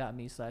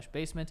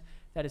fitbod.me/basement.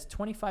 That is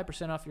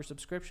 25% off your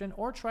subscription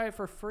or try it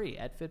for free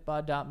at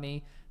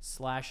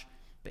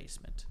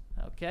fitbod.me/basement.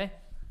 Okay?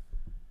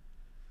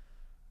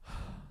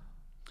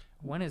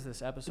 When is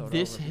this episode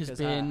This over? has Because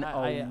been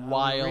I a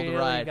wild really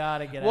ride.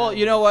 Gotta get Well, out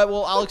you know what?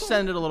 Well, I'll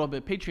extend it a little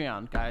bit.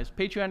 Patreon, guys.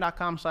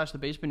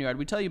 Patreon.com/thebasementyard.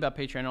 We tell you about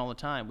Patreon all the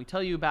time. We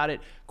tell you about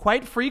it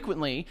quite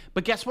frequently.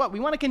 But guess what? We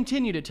want to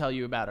continue to tell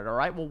you about it, all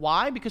right? Well,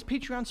 why? Because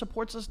Patreon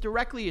supports us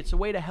directly. It's a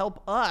way to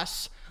help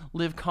us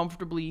live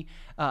comfortably,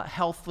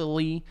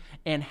 healthily,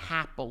 and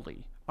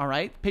happily. All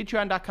right,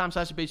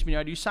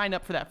 patreon.com/thebasementyard. You sign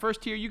up for that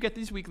first tier, you get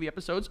these weekly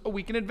episodes a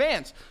week in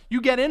advance.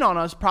 You get in on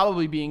us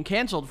probably being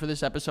canceled for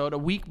this episode a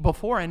week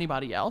before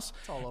anybody else.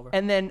 It's all over.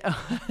 And then,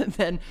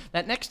 then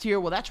that next tier,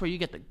 well, that's where you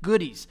get the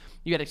goodies.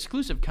 You get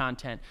exclusive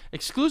content,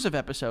 exclusive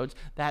episodes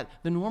that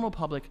the normal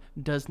public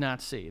does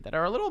not see, that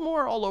are a little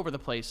more all over the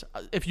place.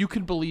 If you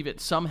could believe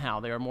it, somehow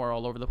they are more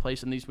all over the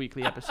place in these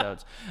weekly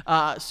episodes.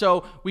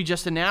 So we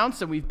just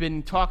announced, and we've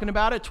been talking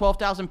about it,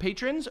 12,000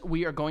 patrons.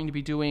 We are going to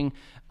be doing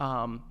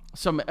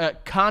some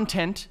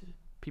content,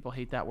 people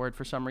hate that word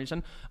for some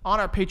reason, on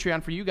our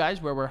Patreon for you guys,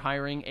 where we're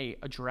hiring a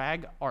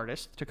drag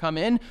artist to come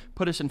in,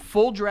 put us in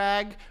full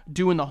drag,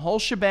 doing the whole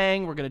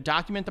shebang. We're going to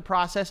document the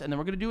process, and then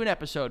we're going to do an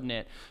episode in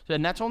it.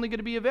 And that's only going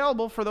to be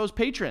available for those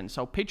patrons.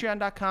 So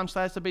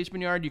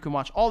patreon.com/thebasementyard. You can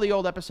watch all the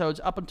old episodes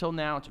up until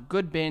now. It's a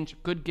good binge,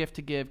 good gift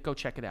to give. Go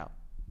check it out.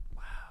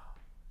 Wow.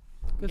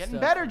 Good Getting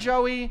stuff, better, man.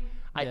 Joey.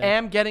 I Yeah.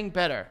 am getting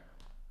better.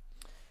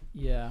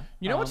 Yeah.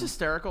 You know what's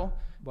hysterical?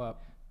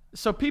 What?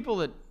 So people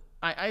that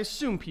I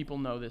assume people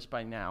know this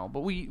by now, but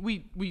we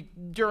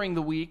during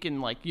the week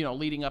and like, you know,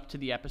 leading up to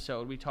the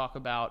episode, we talk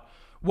about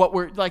what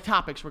we're like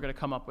topics we're going to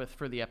come up with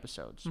for the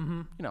episodes.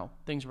 You know,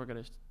 things we're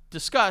going to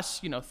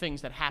discuss, you know,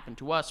 things that happen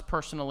to us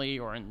personally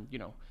or in, you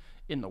know,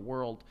 in the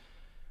world.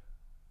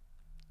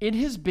 It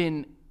has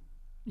been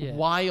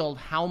wild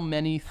how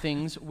many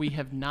things we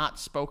have not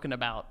spoken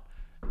about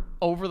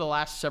over the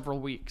last several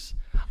weeks.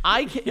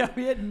 Yeah,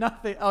 we had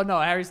nothing. Oh no,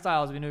 Harry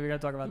Styles. We knew we were gonna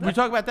talk about that. We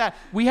talk about that.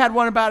 We had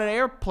one about an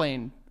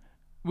airplane.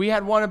 We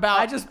had one about.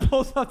 I just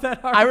pulled up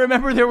that article. I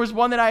remember there was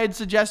one that I had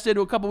suggested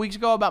a couple weeks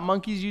ago about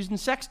monkeys using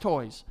sex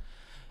toys.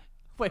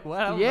 Wait, what?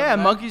 I don't Yeah, remember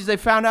that. monkeys. They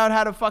found out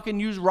how to fucking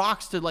use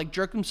rocks to like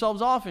jerk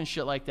themselves off and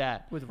shit like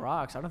that. With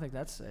rocks. I don't think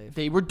that's safe.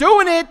 They were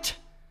doing it,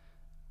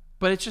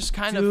 but it's just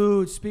kind of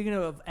Dude, speaking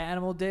of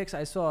animal dicks,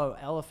 I saw an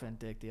elephant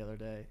dick the other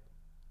day.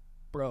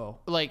 Bro,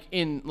 like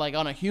in like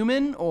on a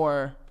human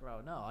or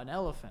no, an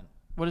elephant.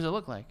 what does it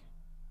look like?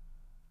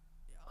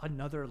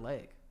 Another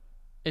leg.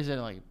 Is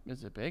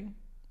it big?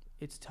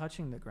 It's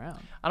touching the ground.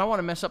 I don't want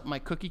to mess up my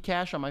cookie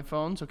cache on my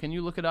phone, so can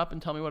you look it up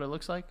and tell me what it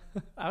looks like?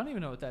 I don't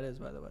even know what that is,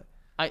 by the way.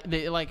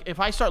 Like if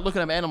I start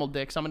looking up animal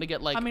dicks, I'm gonna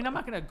get like I mean, I'm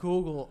not gonna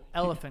Google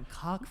elephant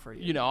cock for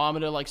you. you know, I'm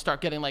gonna like start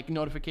getting like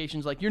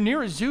notifications like you're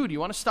near a zoo. Do you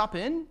want to stop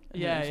in?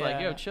 And Yeah, it's like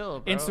yo, chill,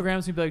 bro.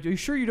 Instagram's gonna be like, "Are you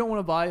sure you don't want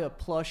to buy a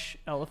plush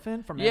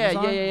elephant from Yeah, Amazon?"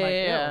 I'm like,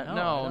 yeah. "Yo,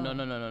 No, I no,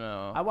 don't."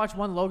 no. I watched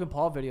one Logan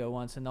Paul video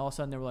once, and all of a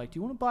sudden they were like, "Do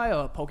you want to buy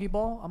a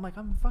Pokeball?" I'm like,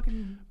 "I'm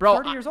fucking Bro,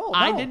 30 years old."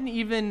 I No. didn't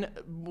even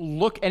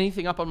look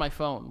anything up on my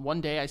phone.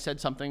 One day I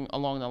said something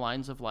along the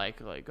lines of like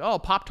oh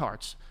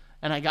Pop-Tarts,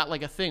 and I got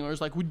like a thing where it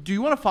was like, do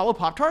you want to follow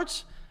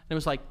Pop-Tarts? And it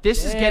was like,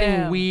 this is getting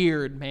Damn.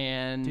 weird,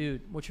 man.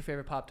 Dude, what's your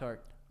favorite Pop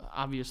Tart?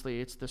 Obviously,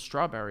 it's the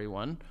strawberry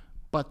one,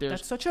 but there's.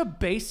 That's such a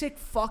basic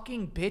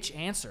fucking bitch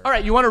answer. All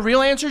right, you want a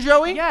real answer,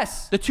 Joey?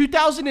 Yes. The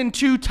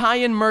 2002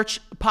 tie-in merch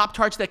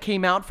Pop-Tarts that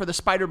came out for the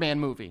Spider-Man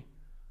movie.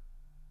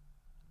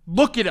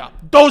 Look it up.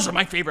 Those are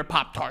my favorite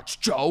Pop-Tarts,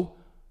 Joe.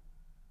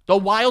 The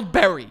Wild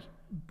Berry.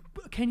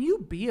 Can you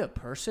be a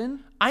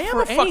person? I am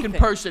for a fucking anything?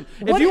 person.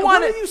 If What, you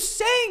want what are you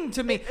saying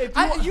to me?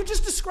 You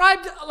just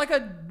described like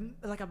a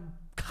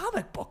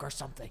comic book or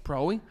something.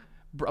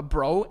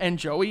 Bro and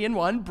Joey in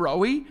one,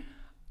 broy,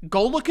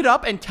 go look it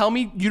up and tell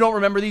me you don't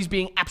remember these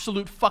being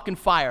absolute fucking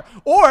fire.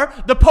 Or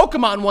the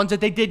Pokemon ones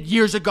that they did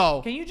years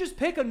ago. Can you just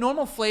pick a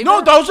normal flavor?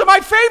 No, those are my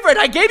favorite.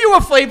 I gave you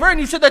a flavor and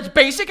you said that's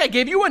basic. I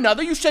gave you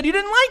another. You said you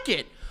didn't like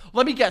it.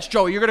 Let me guess,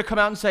 Joey, you're going to come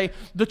out and say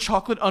the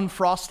chocolate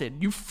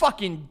unfrosted. You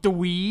fucking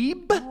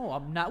dweeb. No,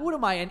 I'm not. What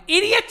am I, an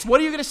idiot? What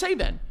are you going to say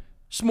then?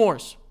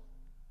 S'mores.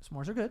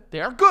 S'mores are good.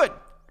 They are good.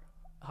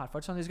 Hot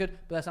fudge sundae is good,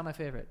 but that's not my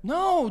favorite.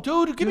 No,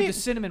 dude, give Dude, me the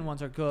cinnamon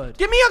ones are good.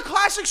 give me a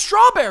classic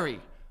strawberry.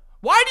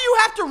 Why do you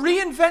have to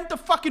reinvent the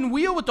fucking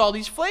wheel with all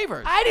these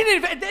flavors? I didn't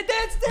invent.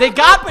 That's their They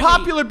got company.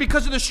 popular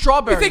because of the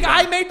strawberry. You think one.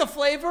 I made the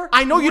flavor?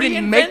 I know you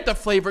didn't make Reinvent- the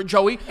flavor,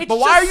 Joey. It's But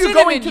why are just you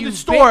going cinnamon, to the you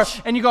store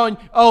bitch. and you're going,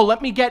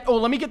 let me get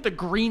the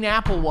green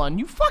apple one?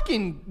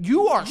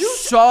 You are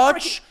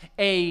such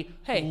a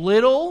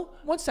little.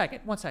 One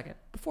second.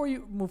 Before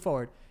you move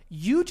forward,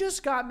 you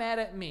just got mad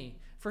at me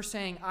for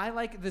saying I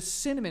like the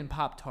cinnamon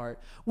Pop-Tart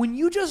when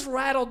you just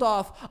rattled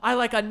off I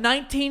like a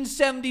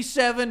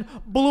 1977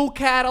 blue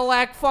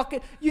Cadillac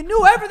fucking. You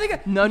knew everything.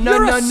 No,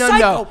 You're a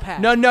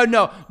psychopath.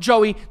 No,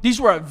 Joey, these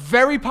were a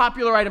very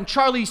popular item.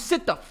 Charlie,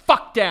 sit the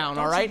fuck down,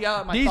 Don't all you right? yell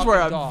at my These were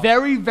a fucking dog.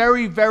 very,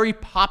 very, very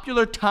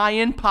popular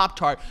tie-in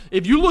Pop-Tart.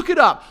 If you look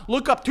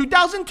up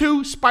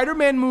 2002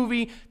 Spider-Man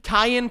movie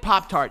tie-in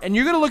Pop-Tart, and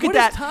you're gonna look What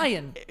at is that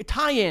tie-in?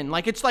 Tie-in,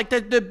 like it's like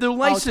the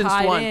licensed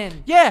tied one.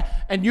 in. Yeah,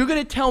 and you're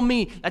gonna tell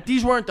me that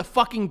these weren't the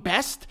fucking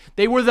best?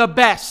 They were the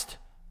best.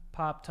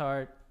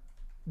 Pop-Tart.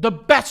 The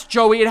best,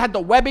 Joey. It had the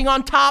webbing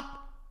on top.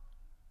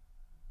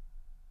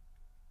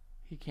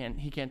 He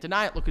can't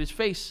deny it. Look at his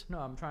face. No,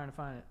 I'm trying to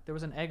find it. There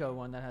was an Eggo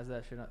one that has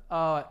that shit on.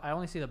 Oh, I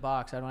only see the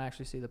box. I don't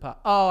actually see the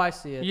pop. Oh, I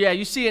see it. Yeah,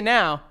 you see it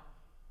now.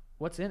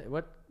 What's in it?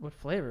 What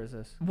flavor is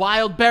this?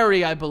 Wild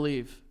berry, I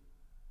believe.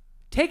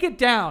 Take it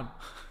down.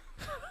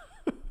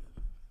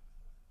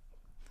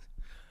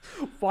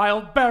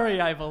 Wild berry,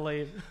 I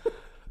believe.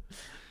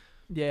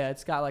 Yeah,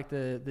 it's got like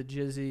the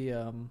jizzy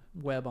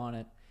web on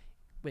it.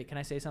 Wait, can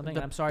I say something?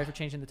 And I'm sorry for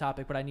changing the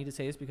topic, but I need to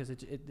say this because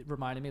it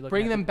reminded me.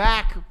 Bring them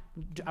back,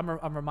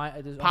 I'm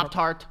reminded.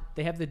 Pop-Tart.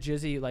 They have the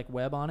jizzy like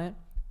web on it,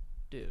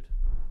 dude.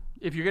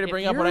 If you're gonna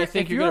bring up what I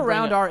think if you're you're gonna bring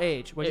around up, our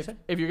age, what do you say?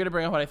 if you're gonna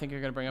bring up what I think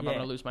you're gonna bring up, I'm Yeah.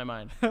 gonna lose my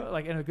mind.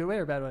 Like in a good way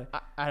or a bad way?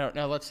 I don't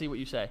know. Let's see what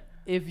you say.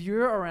 If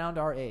you're around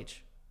our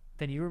age,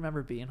 then you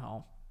remember being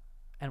home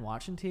and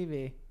watching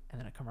TV, and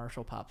then a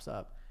commercial pops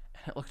up.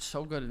 It looked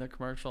so good in the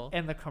commercial.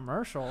 And the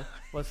commercial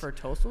was for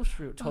toaster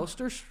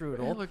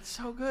strudel. It looked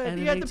so good. And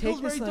You then had they the take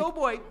Pillsbury this, like-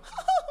 Doughboy.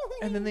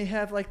 And then they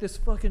have like this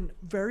fucking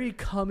very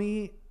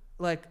cummy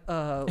like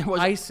was-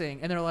 icing,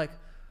 and they're like,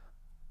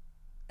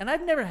 and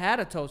I've never had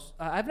a toast.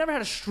 I've never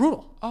had a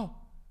strudel. Oh,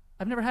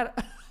 I've never had.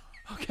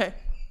 okay.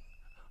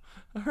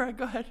 All right,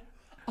 go ahead.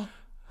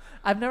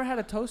 I've never had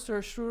a toaster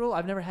strudel.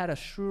 I've never had a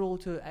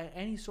strudel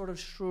any sort of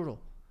strudel,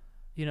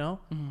 you know.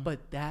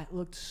 But that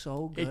looked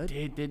so good. It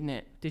did, didn't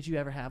it? Did you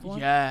ever have one?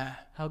 Yeah.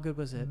 How good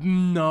was it?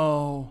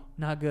 No.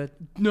 Not good.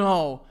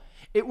 No.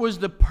 It was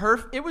the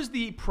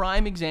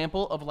prime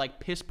example of like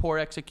piss poor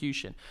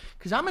execution.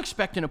 Because I'm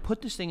expecting to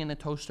put this thing in the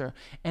toaster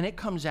and it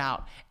comes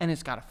out and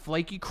it's got a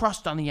flaky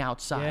crust on the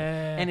outside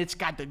and it's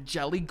got the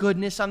jelly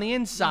goodness on the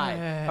inside.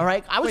 Yeah. All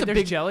right, Wait,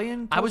 there's jelly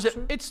in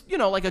toaster? It's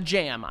like a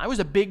jam. I was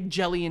a big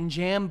jelly and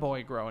jam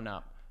boy growing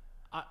up.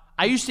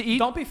 I used to eat.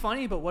 Don't be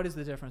funny, but what is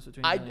the difference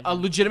between? Jelly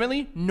and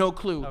legitimately no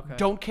clue. Okay.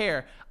 Don't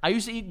care. I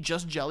used to eat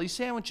just jelly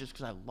sandwiches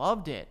because I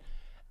loved it,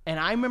 and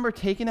I remember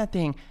taking that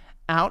thing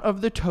out of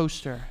the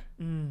toaster.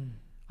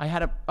 I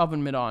had an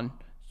oven mitt on,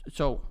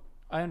 so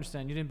I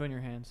understand. You didn't burn your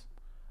hands.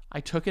 I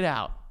took it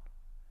out,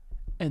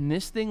 and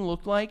this thing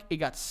looked like it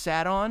got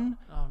sat on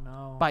Oh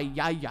no. by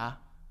Yaya.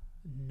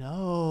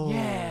 No.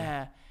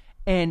 Yeah,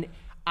 and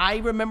I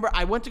remember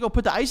I went to go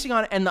put the icing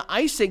on it, and the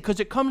icing, because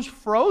it comes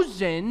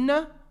frozen,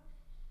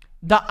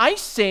 the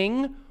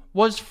icing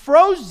was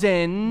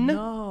frozen,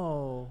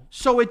 No.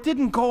 so it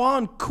didn't go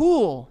on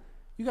cool.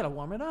 You gotta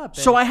warm it up.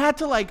 So I had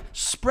to like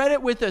spread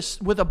it with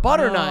a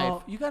butter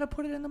knife. You gotta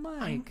put it in the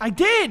mic. I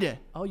did.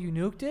 Oh, you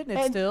nuked it,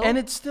 And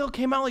it still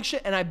came out like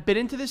shit. And I bit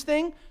into this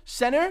thing,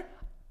 center,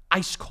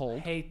 ice cold.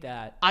 hate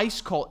that.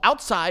 Ice cold.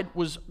 Outside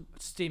was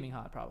Steaming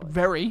hot, probably.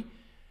 very,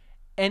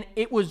 and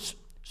it was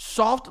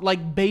soft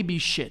like baby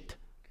shit.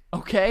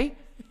 Okay?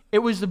 It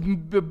was the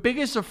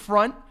biggest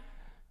affront.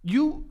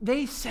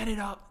 They set it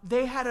up.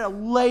 They had a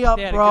layup,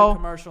 They had bro. a good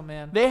commercial,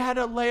 man. They had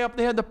a layup.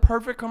 They had the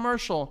perfect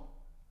commercial.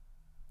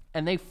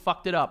 And they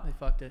fucked it up. They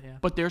fucked it, yeah.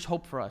 But there's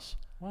hope for us.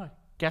 Why?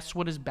 Guess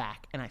what is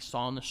back? And I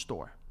saw in the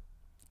store.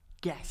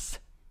 Guess.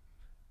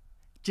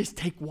 Just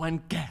take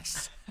one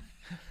guess.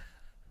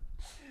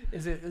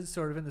 Is it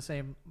sort of in the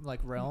same like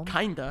realm?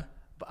 Kinda.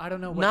 But I don't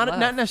know what Not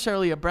left.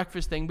 necessarily a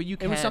breakfast thing, but you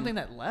can. It was something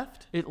that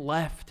left It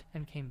left.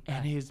 and came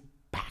back. And is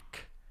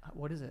back.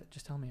 What is it?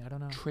 Just tell me. I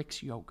don't know.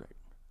 Trix yogurt.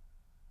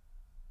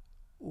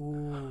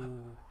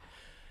 Ooh.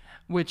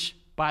 Which,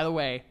 by the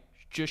way,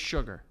 just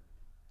sugar.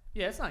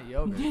 Yeah, it's not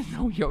yogurt. There's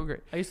no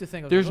yogurt. I used to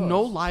think it was There's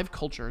no gross. live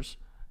cultures.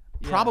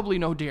 Yeah. Probably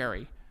no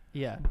dairy.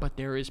 Yeah. But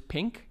there is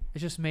pink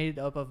It's just made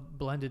up of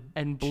blended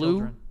and blue.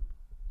 children.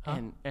 Huh?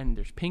 And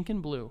there's pink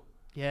and blue.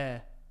 Yeah.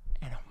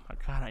 And oh my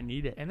God, I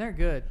need it. And they're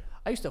good.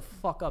 I used to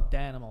fuck up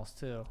Danimals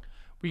too.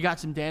 We got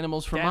some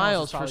Danimals for Danimals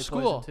Miles is for probably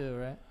school. poison too,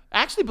 right?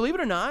 Actually, believe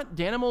it or not,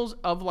 Danimals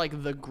of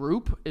like the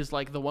group is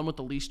like the one with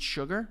the least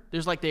sugar.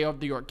 There's like they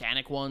have the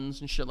organic ones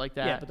and shit like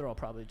that. Yeah, but they're all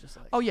probably just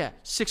like. Oh yeah,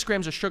 6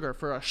 grams of sugar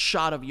for a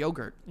shot of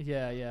yogurt.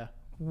 Yeah.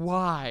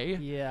 Why?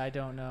 Yeah, I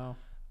don't know.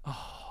 But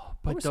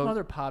What were some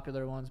other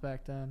popular ones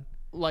back then?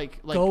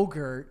 like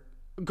Go-Gurt.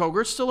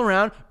 Go-Gurt's still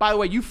around. By the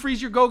way, you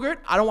freeze your Go-Gurt.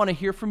 I don't want to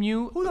hear from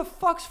you. Who the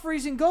fuck's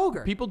freezing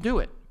Go-Gurt? People do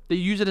it. They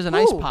use it as an Who?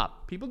 ice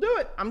pop. People do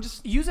it. I'm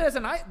just. Use it as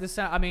an ice.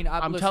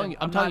 I'm telling you.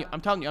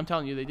 I'm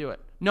telling you. They do it.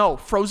 No,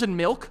 frozen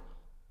milk.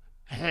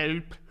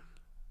 Help.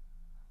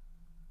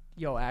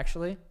 Yo,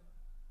 actually,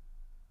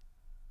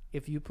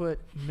 if you put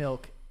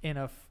milk in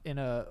a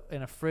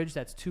fridge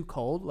that's too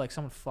cold, like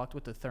someone fucked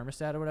with the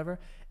thermostat or whatever,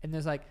 and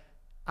there's like,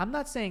 I'm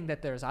not saying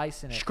that there's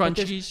ice in it. but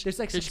Scrunchies. There's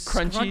like There's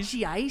some crunchies.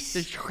 scrunchy ice.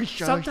 There's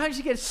scrunchy Sometimes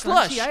you get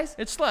slush. slunchy ice,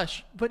 It's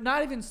slush. but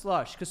not even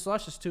slush because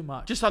slush is too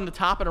much. Just on the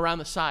top and around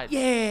the side.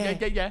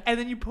 Yeah. And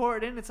then you pour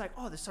it in. It's like,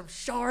 oh, there's some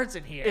shards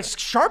in here. It's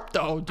sharp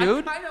though,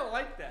 dude. I kind of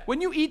like that. When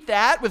you eat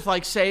that with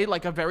like, say,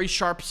 like a very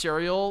sharp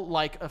cereal,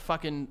 like a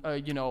fucking,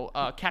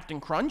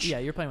 Captain Crunch. Yeah,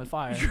 you're playing with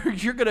fire.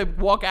 You're gonna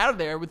walk out of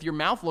there with your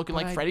mouth looking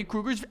like I- Freddy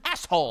Krueger's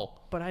asshole.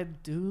 But I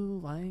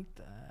do like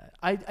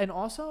that. And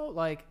also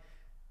like,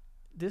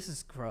 this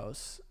is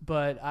gross.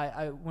 But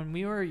I when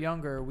we were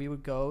younger, we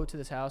would go to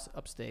this house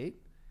upstate,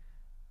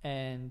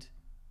 and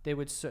there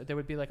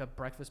would be like a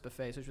breakfast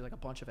buffet, so it was like a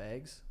bunch of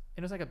eggs.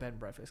 It was like a bed and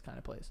breakfast kind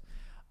of place.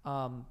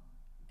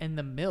 And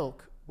the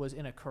milk was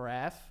in a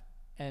carafe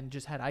and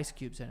just had ice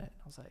cubes in it.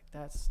 I was like,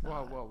 that's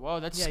not, Whoa.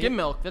 That's Yeah, skim you-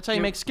 milk. That's how you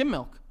you're- make skim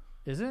milk.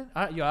 Is it?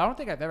 I don't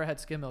think I've ever had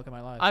skim milk in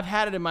my life. I've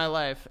had it in my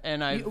life,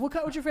 and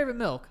What's your favorite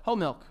milk? whole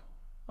milk.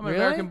 I'm an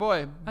Really? American boy,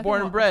 I think born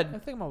I'm and I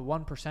bred. think I'm a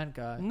 1%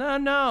 guy.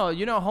 No.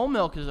 You know, whole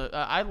milk is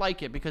I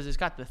like it because it's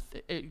got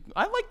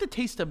I like the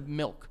taste of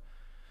milk.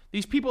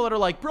 These people that are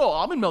like, bro,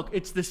 almond milk,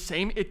 it's the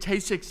same. It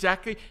tastes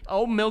exactly.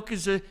 Oh, milk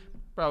is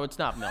bro. It's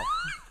not milk.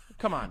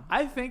 Come on.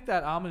 I think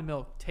that almond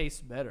milk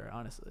tastes better,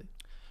 honestly,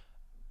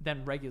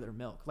 than regular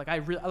milk. Like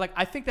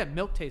I think that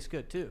milk tastes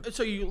good too,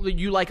 So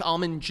you like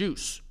almond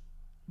juice?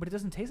 but it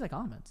doesn't taste like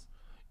almonds.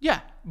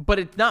 Yeah, but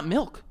it's not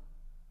milk.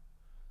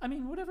 I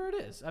mean, whatever it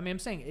is. I mean, I'm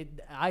saying it.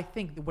 I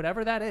think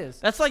whatever that is.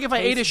 That's like if I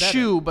ate a tastes better.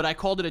 shoe, but I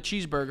called it a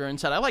cheeseburger and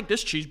said I like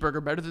this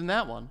cheeseburger better than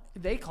that one.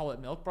 They call it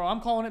milk, bro.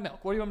 I'm calling it milk.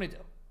 What do you want me to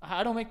do?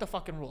 I don't make the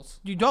fucking rules.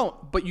 You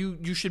don't, but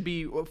you should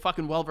be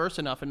fucking well versed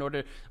enough in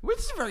order. This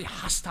is a very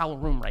hostile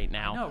room right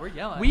now. No, we're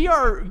yelling. We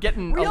are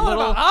getting We're a yelling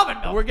little. about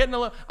almond milk. We're getting a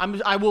little.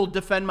 I will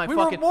defend my We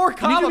were fucking. more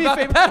Can you calm do me a about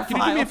the favor? Can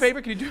you do me a pedophiles.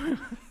 favor? Can you do?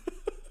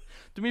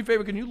 Do me a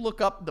favor. Can you look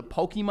up the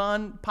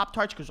Pokemon Pop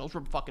Tarts because those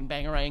were fucking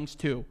bangerangs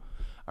too.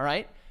 All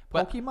right.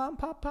 But Pokemon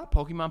Pop Pop?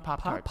 Pokemon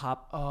Pop Tarts.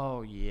 Pop.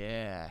 Oh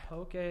yeah.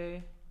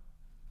 Pokemon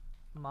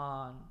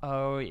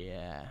Oh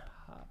yeah.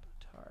 Pop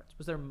Tarts.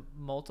 Was there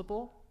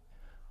multiple?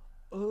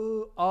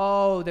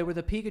 Oh, they were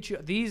the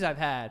Pikachu. These I've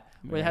had,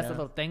 where it has the Yeah.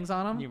 little things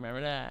on them, You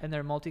remember that? and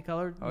they're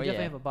multicolored. Oh, You definitely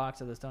yeah. have a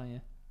box of this, don't you?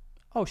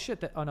 Oh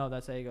shit! Oh no,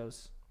 that's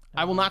Egos.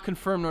 I will not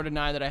confirm nor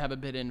deny that I have a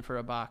bid in for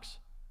a box.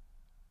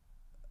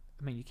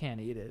 I mean, you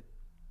can't eat it.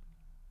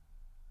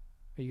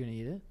 Are you gonna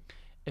eat it?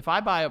 If I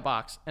buy a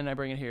box and I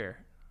bring it here,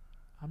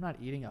 I'm not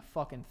eating a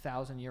fucking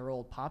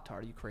 1,000-year-old Pop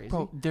Tart. Are you crazy?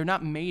 bro, they're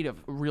not made of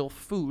real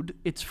food.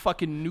 It's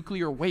fucking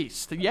nuclear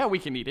waste. Yeah, we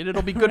can eat it.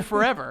 It'll be good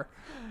forever.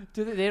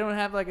 They don't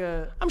have like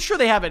a. I'm sure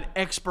they have an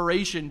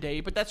expiration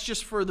date, but that's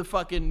just for the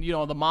fucking,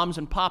 the moms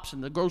and pops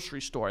in the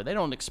grocery store. They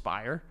don't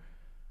expire.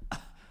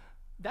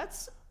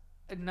 That's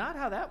not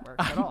how that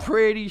works at I'm all.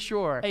 pretty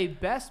sure.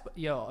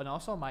 And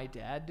also my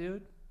dad,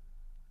 dude.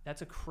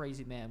 That's a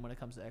crazy man when it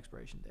comes to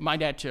expiration date. My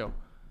dad, too.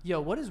 Yo,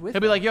 what is with He'll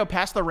be that? like, yo,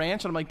 pass the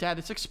ranch. And I'm like, Dad,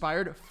 this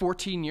expired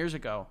 14 years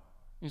ago.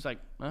 He's like,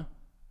 huh?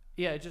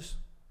 Yeah, it just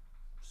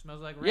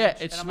smells like ranch. Yeah,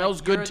 it And I'm smells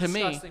like, good "You're to a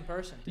me." disgusting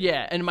person, dude.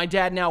 Yeah, and my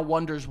dad now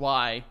wonders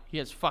why he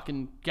has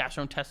fucking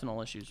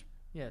gastrointestinal issues.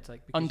 Yeah, it's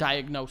like because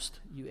Undiagnosed.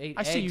 you ate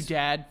I see you, eggs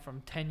Dad.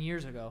 from 10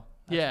 years ago.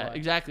 That's Yeah, why.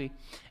 exactly.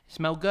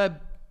 Smell good.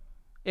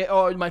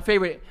 My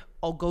favorite,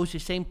 goes to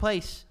the same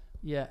place.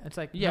 Yeah, it's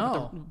like, Yeah,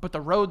 no. but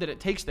the road that it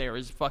takes there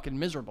is fucking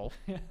miserable.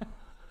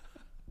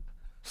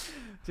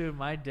 Dude,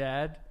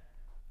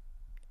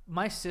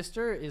 my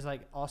sister is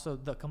like also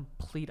the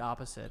complete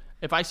opposite.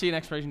 If I see an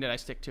expiration date, I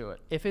stick to it.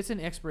 If it's an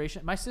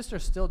expiration, my sister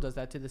still does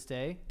that to this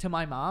day to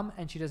my mom,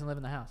 and she doesn't live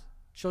in the house.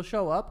 She'll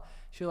show up,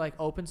 she'll like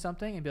open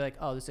something and be like,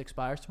 "Oh, this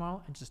expires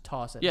tomorrow," and just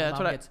toss it. Yeah, My that's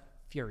mom what gets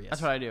furious.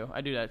 That's what I do.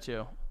 I do that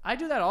too. I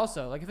do that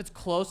also. Like if it's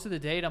close to the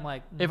date, I'm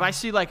like, If I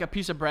see like a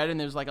piece of bread and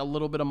there's like a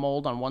little bit of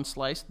mold on one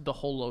slice, the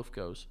whole loaf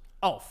goes.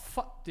 "Oh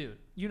fuck, dude,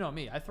 you know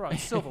me. I throw out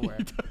silverware.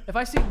 If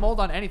I see mold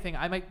on anything,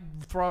 I might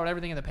throw out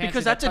everything in the pantry."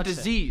 Because that that's a touched it.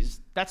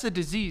 disease. That's a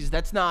disease.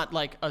 That's not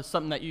like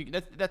something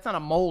that that's not a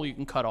mole you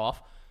can cut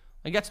off.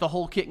 Like that's the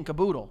whole kit and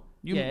caboodle.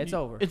 Yeah, it's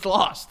over. It's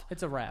lost.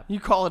 It's a wrap. You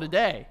call it a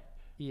day.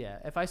 Yeah,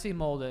 if I see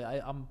mold,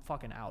 I'm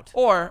fucking out.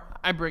 Or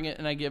I bring it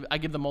and I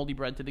give the moldy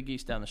bread to the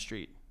geese down the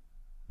street.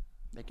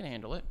 They can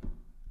handle it.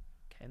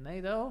 Can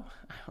they though?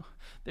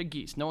 They're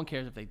geese. No one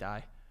cares if they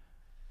die.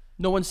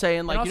 No one's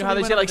saying like, also how we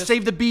they went say over like this-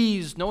 save the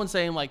bees. No one's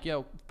saying like,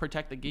 yo,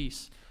 protect the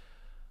geese.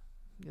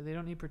 Yeah, they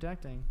don't need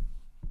protecting,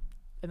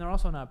 and they're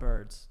also not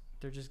birds.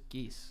 They're just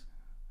geese.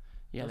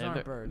 Yeah, Those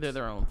aren't birds. they're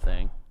their own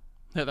thing.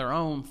 They're their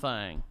own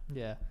thing.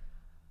 Yeah.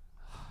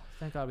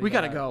 Thank God We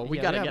gotta got go. We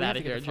gotta get out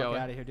of here, Joey.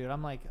 Out of here, dude.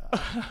 I'm like,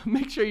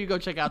 Make sure you go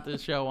check out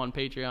this show on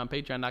Patreon,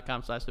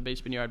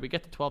 patreon.com/thebasementyard. We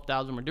get to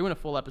 12,000. We're doing a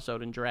full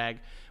episode in drag,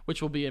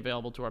 which will be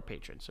available to our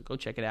patrons. So go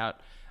check it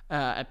out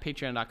at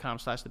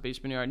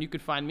patreon.com/thebasementyard. And you can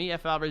find me,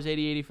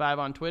 FAlvarez8085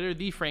 on Twitter,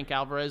 the Frank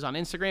Alvarez on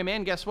Instagram.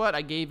 And guess what?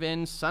 I gave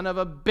in, son of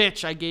a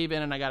bitch. I gave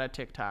in and I got a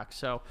TikTok.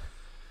 So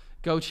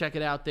go check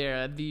it out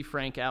there, the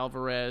Frank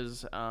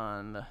Alvarez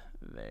on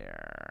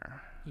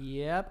there.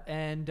 yep.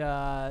 And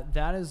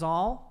that is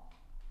all.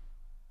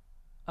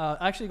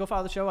 Actually, go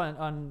follow the show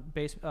on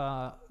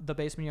the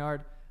Basement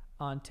Yard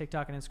on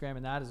TikTok and Instagram,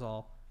 and that is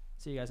all.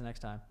 See you guys next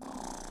time.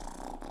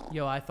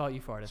 Yo, I thought you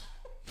farted.